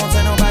body, I won't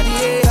tell nobody,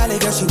 yeah. Valley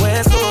girl, she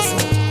wears clothes.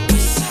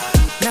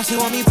 Now she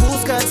want me pool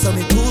skirt, so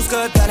me pool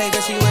skirt. Valley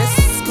girl, she wears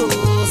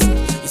schools.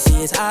 You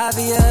see, it's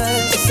obvious.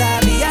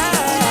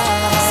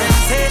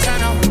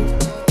 Sensational.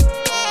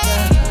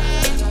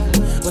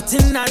 What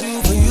didn't I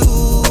do for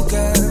you,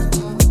 girl?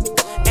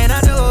 And I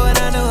know. I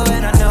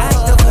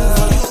still feel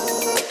for you.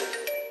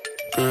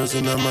 Girls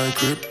in my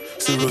crib,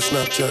 zero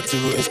Snapchat,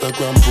 zero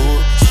Instagram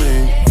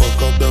posting.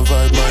 Fuck up the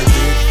vibe, my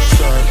big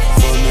start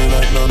funny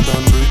like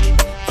London Bridge.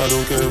 I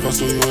don't care if I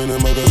saw you in a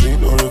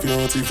magazine or if you're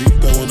on TV.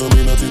 That one don't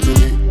mean nothing to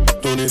me.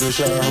 don't need a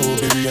shower, oh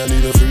baby, I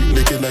need a free.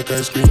 Lick it like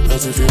ice cream,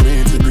 as if you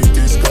mean to be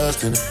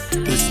disgusting.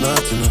 It's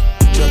not enough.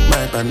 Chuck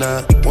my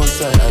banana, one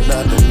side I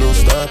lie, then no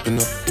stopping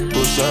up.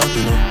 Go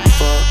shopping up,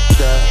 fuck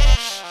that.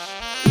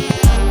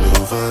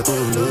 No fato,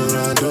 no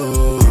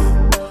rado.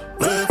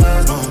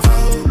 Breakfast, no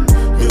foul.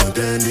 Mio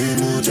Danny,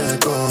 Muja,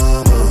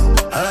 come on.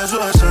 I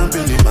saw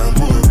champagne in my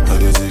mood. I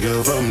get a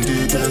girl from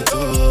the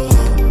ghetto.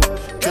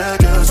 Got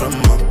girls from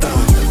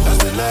uptown. That's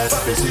the life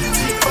of the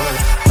city boy.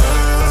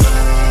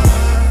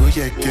 Oh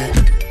yeah, yeah,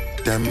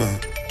 Dama.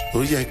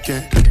 Oh yeah,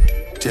 yeah,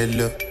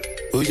 Jello.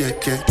 Oh yeah,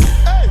 yeah.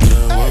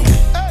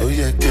 Oh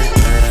yeah, yeah.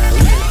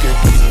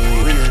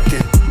 Oh yeah,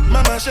 yeah.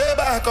 Mama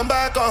Sheba, come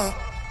back on.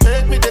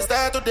 Make me the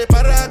start of the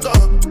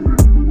paragon.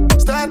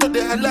 Start of the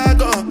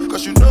halagon.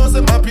 Cause you know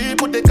say my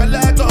people they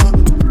calagon.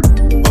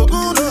 Oh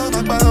good on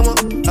my power.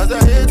 As I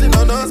hating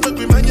on us, make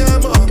we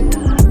manyamo.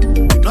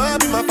 You know I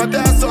be my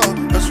father's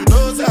son. Cause you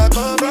know say I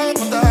come from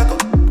Potako.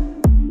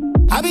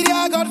 I be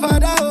their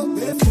godfather, oh.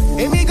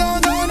 If we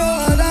gon' go no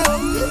other, oh.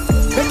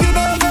 Make you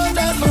know go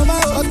dance mama,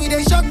 oh. Cause we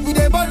dey shock, we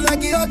dey ball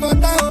like it hot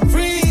water, oh.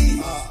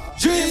 Free,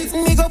 dreams,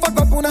 me go fuck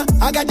up una.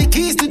 I got the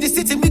keys to the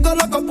city, we go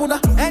lock up una.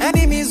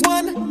 Enemies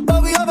won,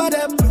 but we over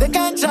them. They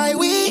can't try,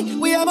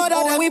 we are more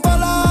than them. We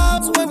fall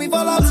up, when we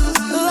fall up.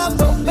 Love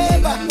don't pay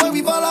back when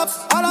we fall up.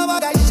 All of our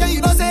guys, sure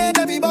you don't say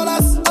they be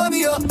ballers.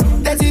 OBO,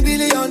 $30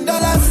 billion.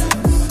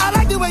 I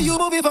like the way you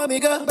move it for me,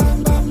 girl.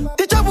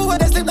 The trouble where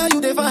they sleep, now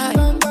you define.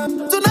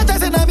 Tonight I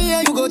say na me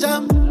and you go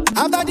jam.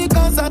 After the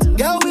concert,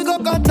 girl we go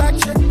contact.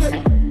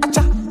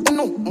 Acha,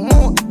 no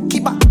more,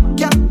 keeper,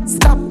 can't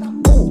stop.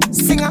 Oh,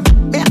 singer,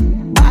 yeah,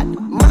 bad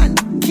man,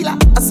 killer.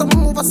 Some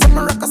move, some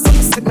rock,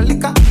 some slip my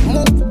liquor.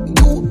 Move,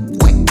 you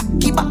quick,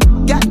 keeper,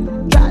 get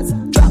jazz,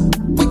 drop,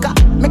 quicker.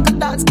 Make a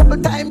dance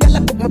couple times, girl I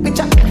put my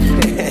picture.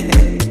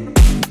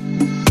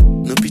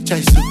 No picture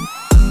is so.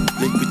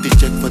 Make we take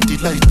check for the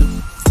light too.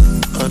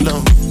 Oh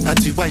no, I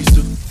see why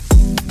so.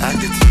 I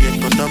get to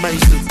get on my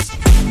suit.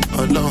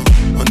 Oh no,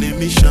 on a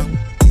mission.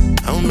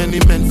 How many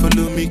men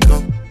follow me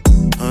come?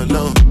 Oh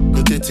no,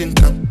 no they think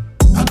come.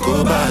 I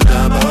go bad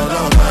about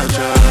all my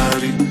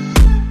charity.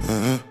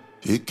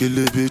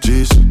 Ikele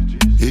bitches,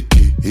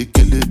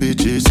 ikele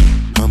bitches.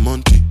 I'm on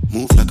it,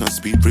 move like I'm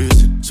speed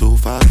racing. So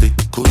fast they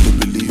couldn't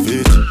believe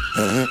it.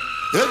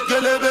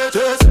 Ikele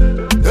bitches,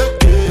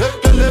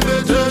 ikele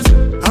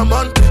bitches. I'm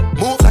on it,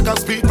 move like I'm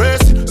speed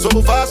racing. So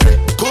fast they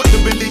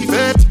couldn't believe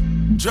it.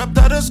 Dropped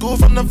out of school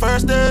from the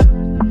first day.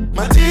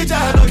 My teacher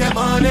don't get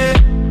money.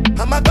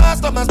 And my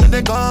customers when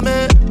they call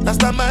me. Last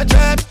time I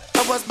checked,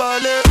 I was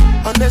balling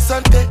on the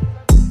Sunday.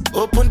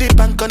 Open the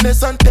bank on the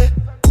Sunday.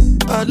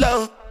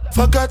 Alone,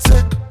 for God's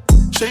sake.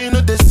 Sure you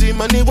know they see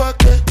money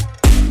walking.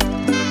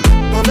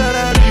 On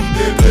Ferrari,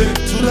 they play.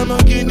 Two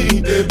Lamborghini,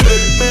 they play.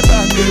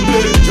 Maybach, they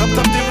play. Dropped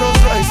up the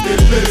Rolls Royce, they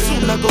play.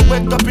 Soon I go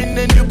wake up in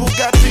the new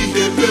Bugatti,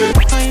 they play.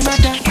 I'm a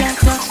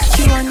doctor,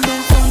 she want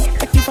them from.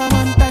 Like if I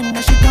want time,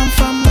 that she come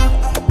from now.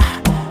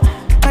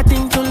 I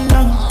think too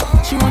long.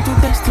 She want to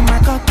test in my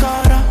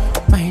cockara.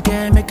 My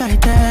dear, make I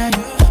tell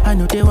you. I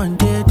know they want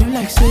to do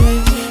like say.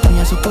 Me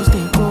I supposed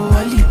to go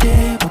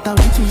holiday, but I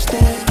want to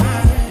stay.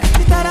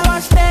 She thought I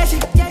was lazy.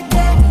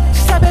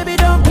 She said, baby,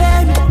 don't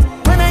play me.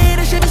 When I hear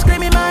the shit, be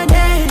screaming my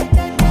name.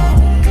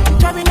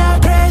 Driving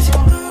out crazy.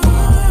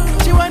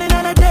 She want it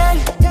on a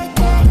daily.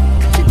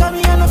 She called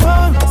me on the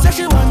phone. Said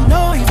she want to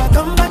know if I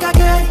come back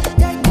again.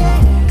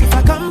 If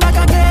I come back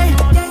again,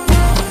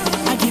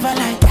 I give her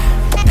like that.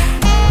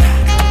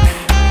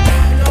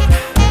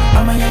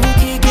 I'm a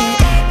Yankee girl.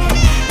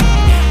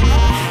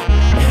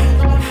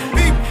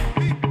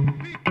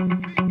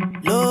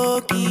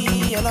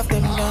 Low-key, all of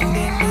them done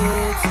they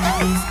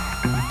notice.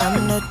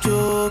 I'm not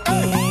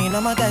joking,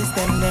 all my guys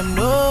them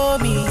know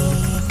me.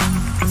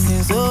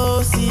 Since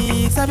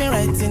 06, I've been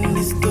writing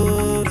this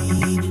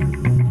story.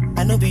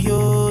 I know be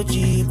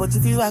OG, but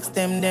if you ask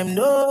them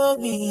know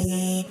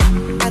me.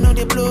 I know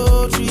they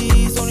blow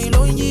trees, only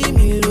lonely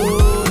me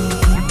lonely.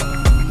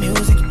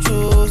 Music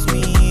chose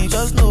me,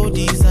 just know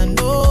this and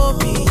know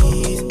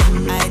peace.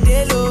 I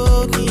dey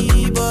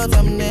low-key, but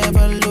I'm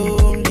never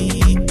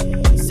lonely.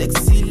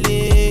 Sexy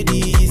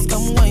ladies,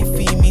 come wine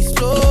for me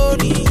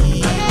slowly.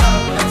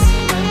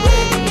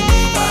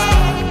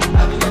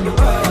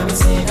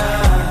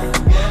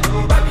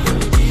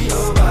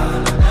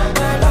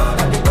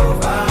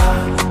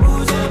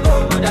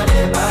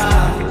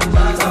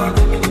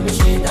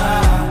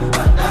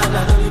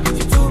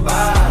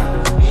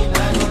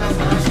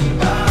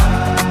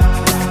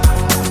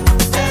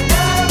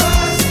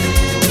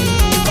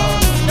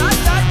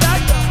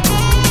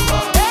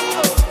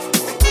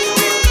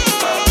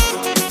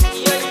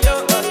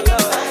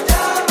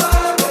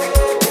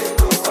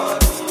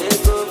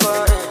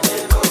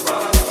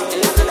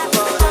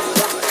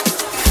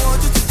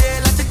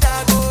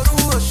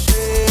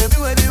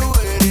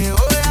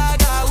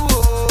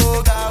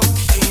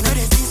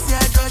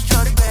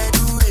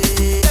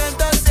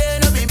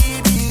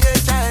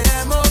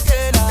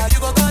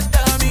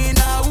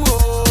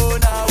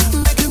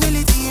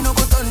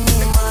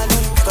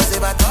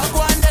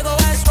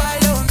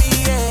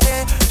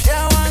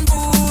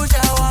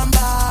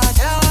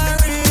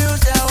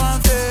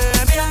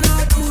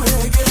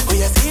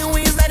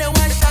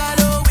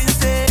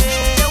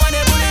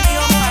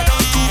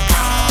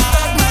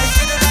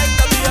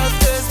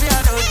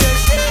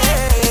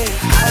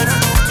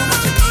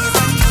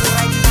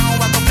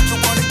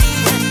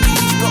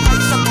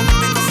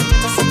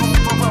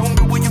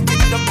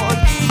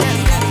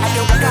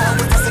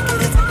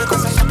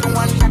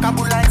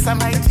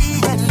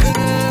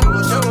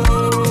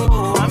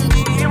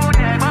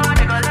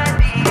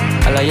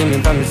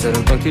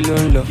 kí ló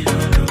ń lọ.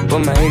 For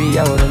my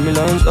area, ọ̀rọ̀ mi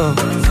ló ń sọ.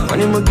 Wọ́n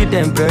ní mo give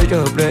them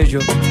pressure.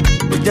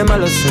 Ó jẹ́ má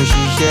lọ sùn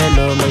ṣiṣẹ́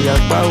lọ, mo yà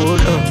pa ó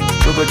lọ.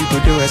 Nobody go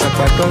do as I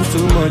done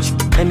too much.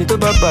 Ẹni tó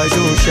bá bá aṣọ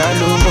òun ṣá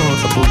ló mọ̀.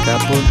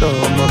 Àpòtàpòtọ̀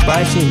ọmọ bá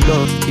ṣì ń lọ.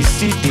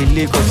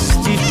 Ìsídèlé kan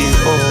ìsídè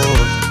ọ̀.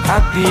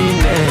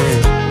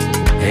 Happiness,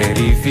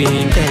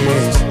 everything.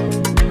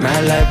 My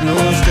life no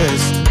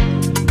stress.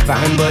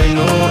 Fine boy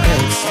no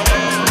ex.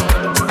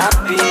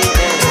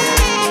 Happiness,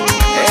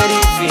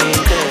 everything.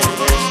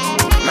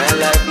 My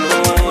life no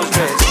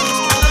stress.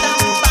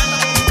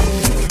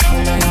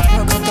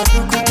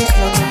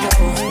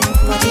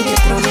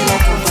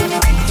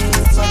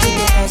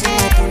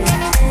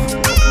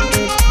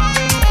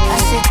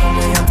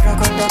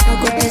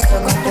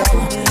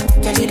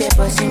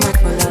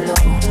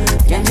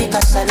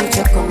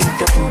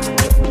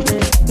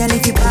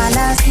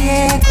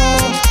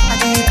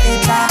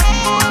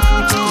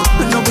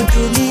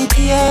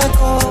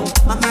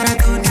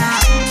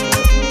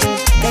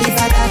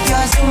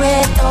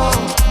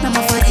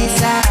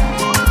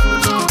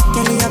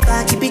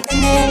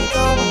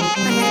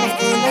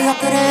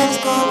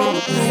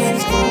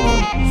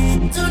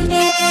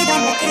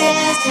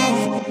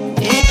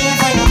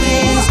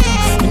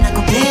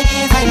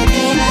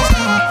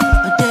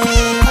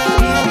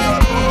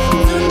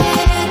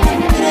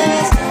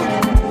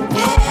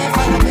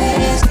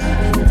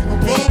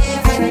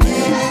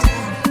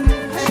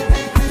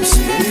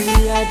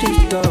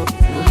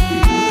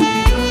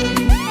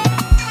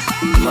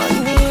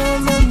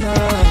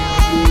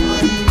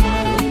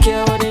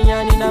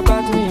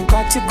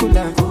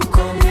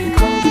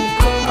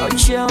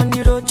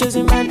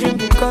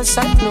 Cause I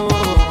know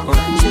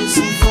I'm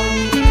chasing for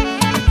me.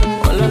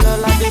 All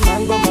alone, they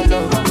man go my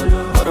love.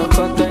 But I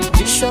got the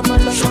dish my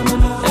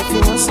love.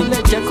 Everyone see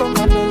let Jack come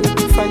my love. If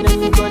you find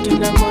anybody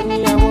that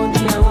money I want.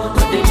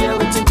 But they hear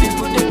what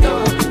people they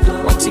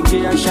love. Once you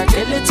get a shot,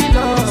 they let it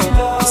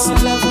love. It's a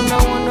love when I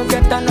wanna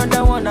get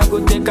another one. I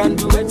go take and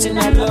do waiting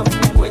I love.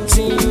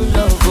 Waiting you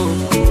love,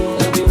 oh.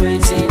 I'll be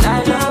waiting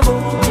I love, oh.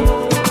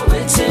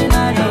 Waiting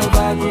I love,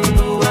 I go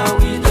do how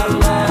we done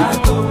my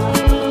heart, oh.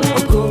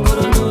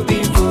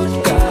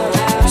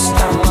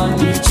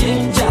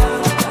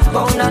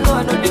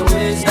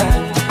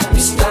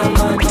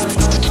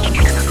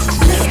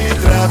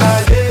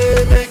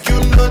 Make you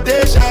know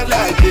they shall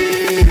like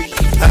it.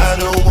 I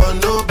don't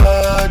want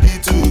nobody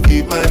to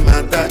keep my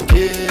matter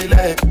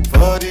killing.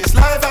 For this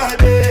life I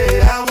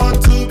live, I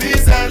want to be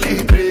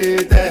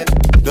celebrated.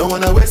 Don't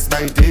wanna waste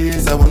my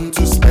days, I want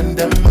to spend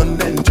them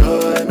on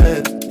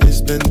enjoyment.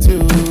 It's been too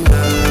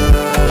long,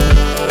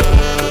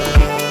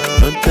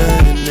 I'm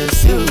telling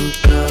this you.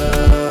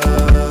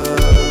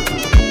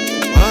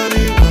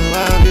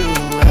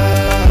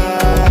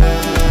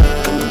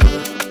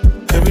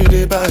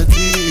 Everyday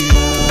party.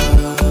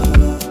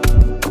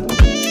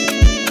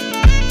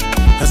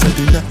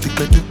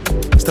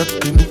 Start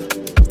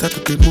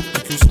to move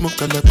like you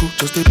smoke a la cool.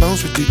 Just stay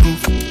bounce with the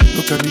groove.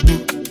 No can you do?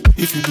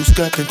 If you do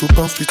scat, then go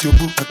bounce with your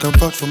boo. I can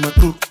vouch for my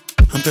crew.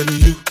 I'm telling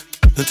you,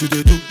 that's what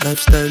they do.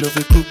 Lifestyle of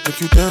a crew. Make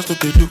you dance, what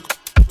they look.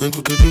 Then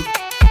go they look.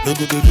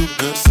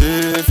 I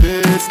say if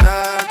it's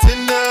not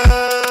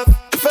enough,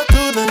 if I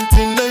do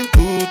 99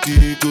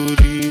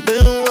 goody,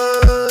 then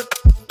what?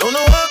 Don't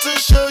know how to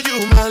show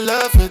you my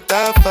love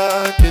without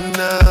fucking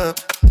up.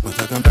 But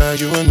I can buy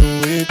you a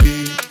new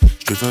baby.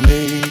 If I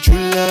made you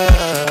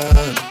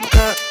laugh,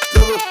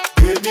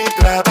 give me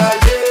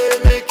trabaye,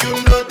 make you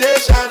know they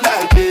shall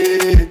like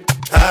it.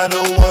 I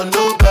don't want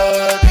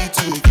nobody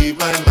to keep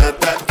my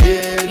matter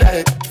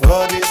killing.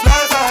 For this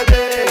life I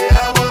live,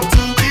 I want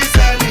to be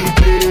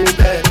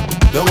celebrated.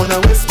 Don't wanna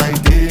waste my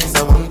days,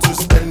 I want to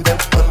spend them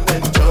on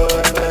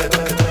enjoyment.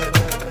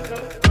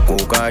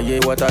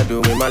 Kukaye, what I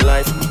do with my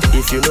life?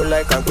 If you don't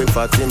like, I'm quick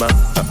Fatima.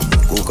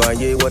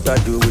 Kukaye, what I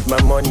do with my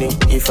money?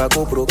 If I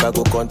go broke, I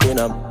go contain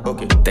them.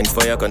 Okay, thanks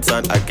for your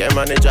concern. I can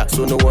manage that,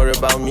 so no worry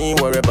about me,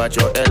 worry about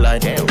your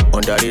airline.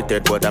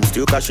 Underrated, but I'm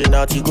still cashing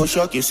out. You go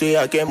shock, you say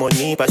I get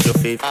money past your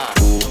faith.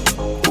 Ooh,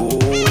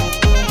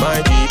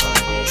 my Jeep,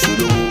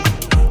 shulu,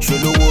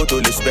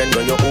 to spend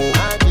on your own.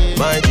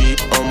 My Jeep,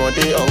 on my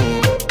day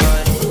on.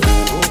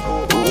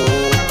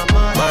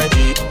 My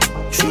Jeep,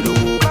 shulu,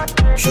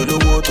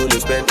 to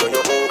spend on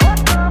your own.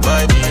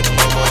 My Jeep,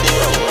 on my day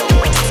on.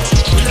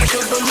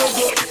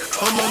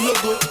 I'm a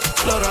logo,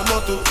 Flora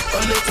Moto,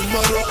 only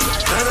tomorrow.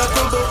 Naira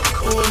Combo,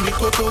 oh, me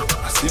coco.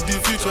 I see the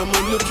future, I'm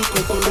on to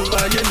coco.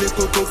 I yell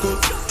coco,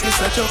 kiss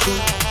a choco.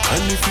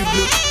 And if you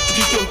blow,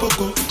 you can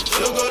coco.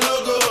 Logo,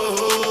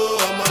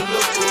 I'm a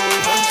logo,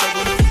 I'm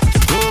shago.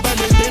 Go by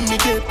the day, me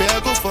get pay, I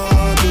go for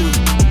you.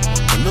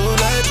 I know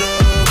like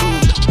trouble,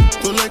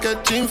 don't like a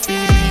team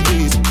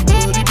feelings.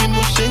 Oh, the be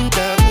no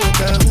shenka,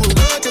 boka, who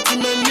got to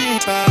my knee,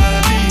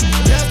 party.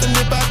 Yes, and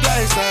the bad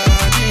guys are.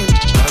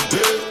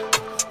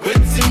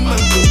 Waiting man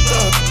to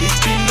talk, it's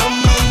been on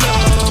my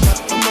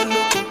number.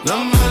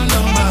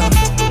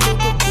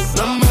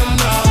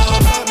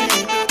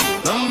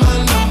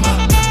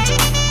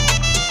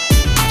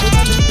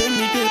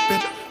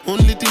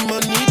 Only the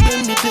money pay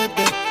me the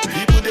bed.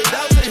 People they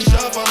doubt say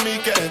shop for me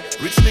get.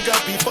 Rich nigga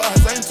before I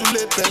sign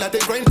I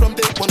take grind from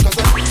day one, cause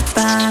I'm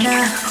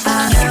Bana,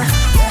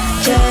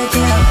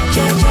 Jeje,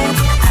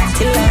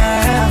 until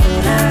now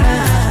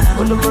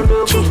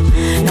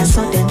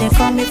so then they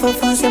call me for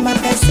phone, say my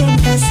person.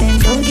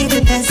 Don't give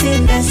it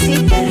person, then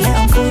let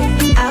 'em go.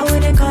 I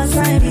wouldn't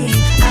consign me.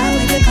 I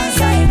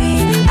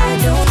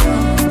don't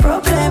know.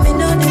 Problem in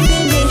no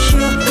finish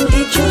you.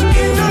 It should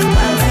be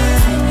my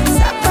life.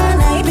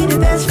 Sapana, he be the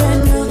best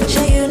friend, no.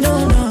 Sure you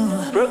don't know.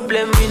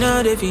 Problem in no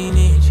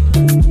finish.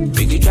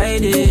 We can try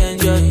to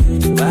enjoy.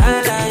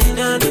 Wahala in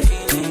no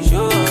finish.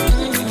 Oh,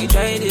 we can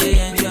try to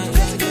enjoy.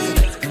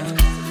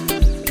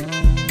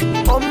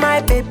 Oh my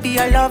baby,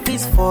 your love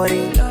is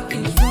foreign.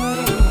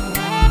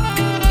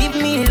 Give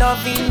me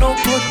loving, no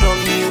good on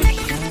you.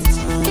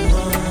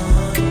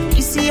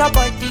 You see your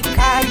body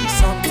carry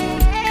something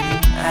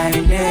I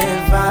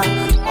never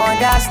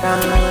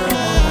understand.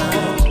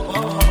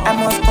 I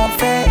must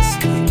confess,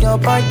 your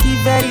body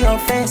very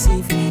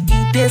offensive.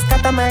 It is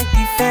scatter my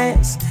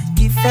defense,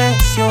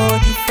 yo.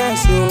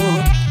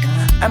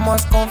 I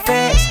must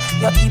confess,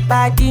 your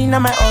body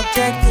not my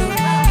objective.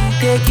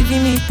 They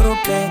giving me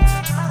problems,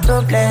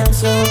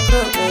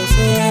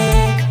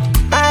 yeah.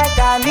 My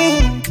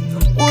darling,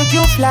 would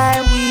you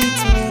fly with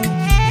me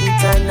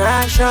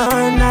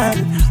international?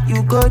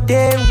 You go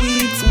there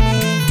with me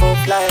for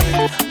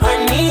flight.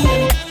 Honey,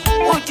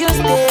 would you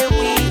stay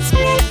with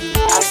me?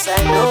 As I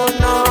know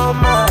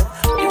normal,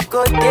 you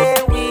go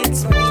there with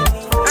me.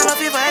 I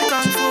love you fight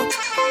kung fu,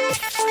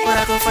 but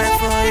I go fight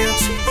for you.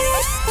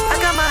 I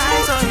got my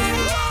eyes on you,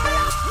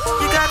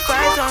 you got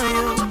quiet on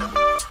you.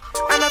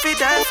 I love you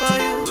die for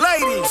you,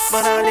 ladies,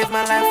 but I'll live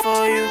my life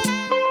for you.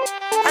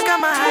 I got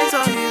my eyes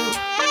on you,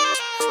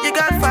 you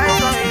got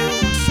fight on you.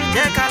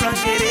 Yeah, call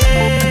shit.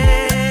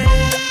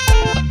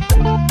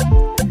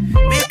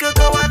 We could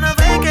go on a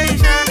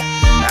vacation,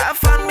 have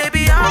fun,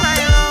 baby, all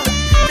night long.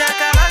 Yeah,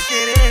 call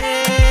shit.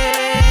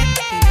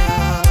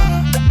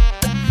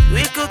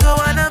 We could go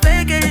on a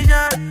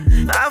vacation,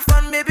 have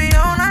fun, baby,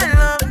 all night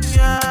long.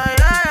 Yeah.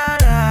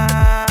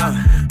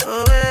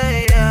 Oh,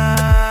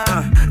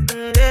 yeah.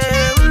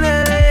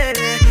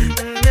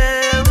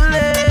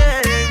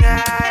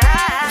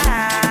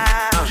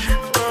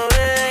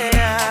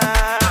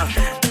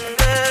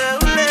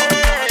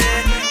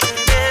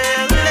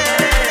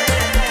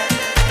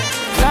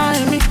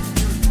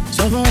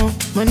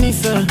 Money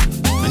fell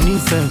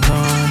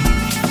gone.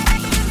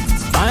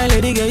 My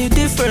lady girl, you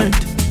different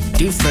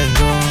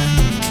gone.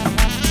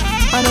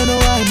 I don't know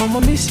why, but I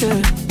miss you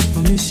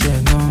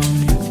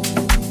gone.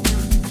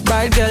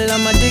 Bad girl,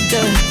 I'm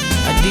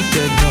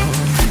addicted gone.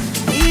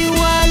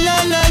 Ìwọ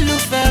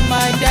lolólùfẹ́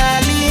my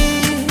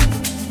darling.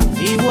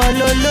 Ìwọ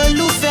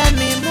lolólùfẹ́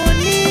mi mo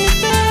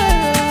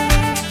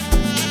nífẹ̀ẹ́.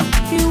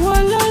 Ìwọ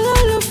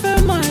lolólùfẹ́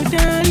my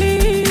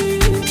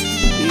darling.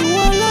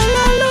 Ìwọ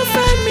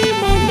lolólùfẹ́ mi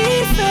mo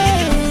nífẹ̀ẹ́.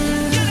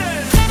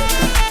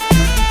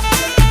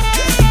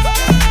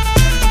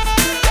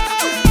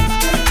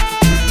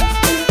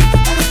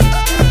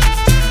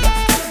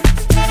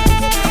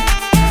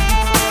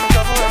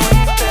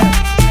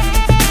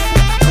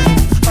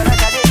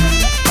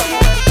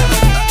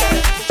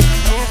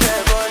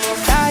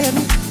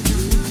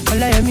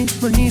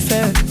 Mo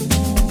nífẹ̀ẹ́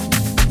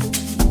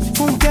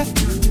Fúnkẹ́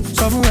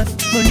sọ fún ẹ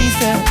mo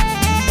nífẹ̀ẹ́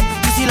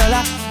Bísí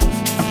Lọ́lá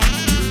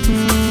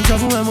sọ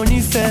fún ẹ mo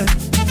nífẹ̀ẹ́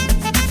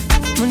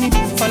mo ní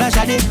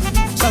Fọláṣadé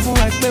sọ fún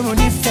ẹ pé mo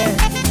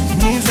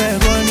nífẹ̀ẹ́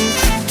gan ni.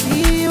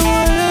 Ìwọ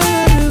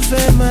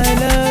lolólùfẹ́ my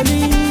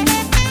darling,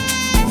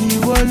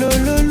 ìwọ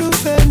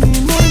lolólùfẹ́ mi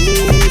mo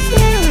nífẹ̀ẹ́.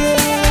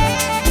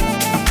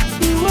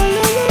 Ìwọ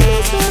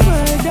lolólùfẹ́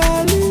my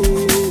darling,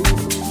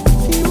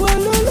 ìwọ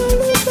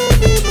lolólùfẹ́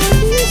mi mo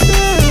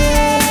nífẹ̀ẹ́.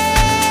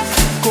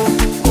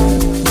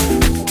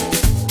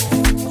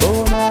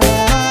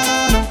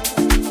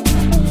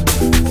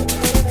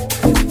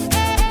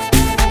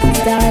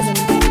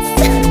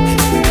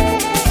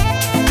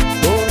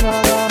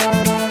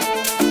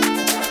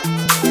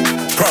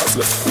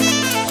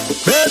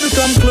 Baby,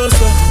 come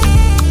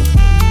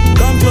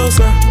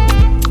closer,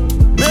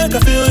 make I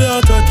feel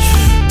your touch.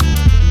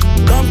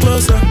 Come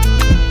closer,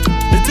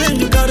 the thing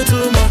you got it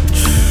too much.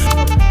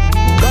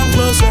 Come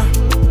closer,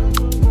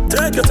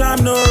 take your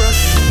time, no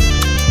rush.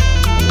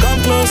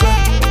 Come closer,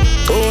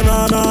 oh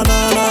na na na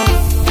na.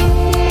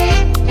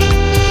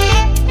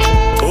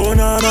 Oh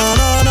na na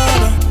na na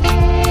na.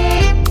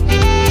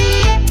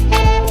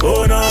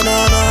 Oh na na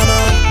na na.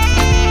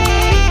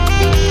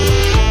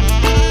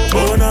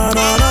 Oh na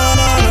na na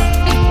na na.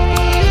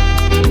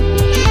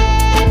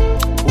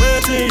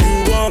 Waiting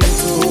you want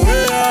to,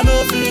 where I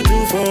know fit do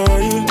for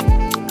you.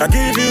 I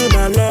give you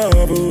my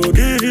love, oh,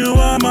 give you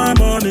all my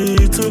money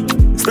too.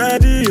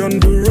 Steady on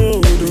the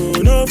road,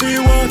 oh, no be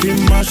walk in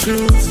my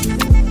shoes.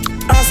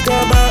 Ask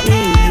about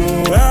me,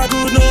 oh, I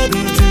could know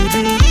be to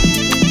do.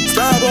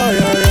 Star boy,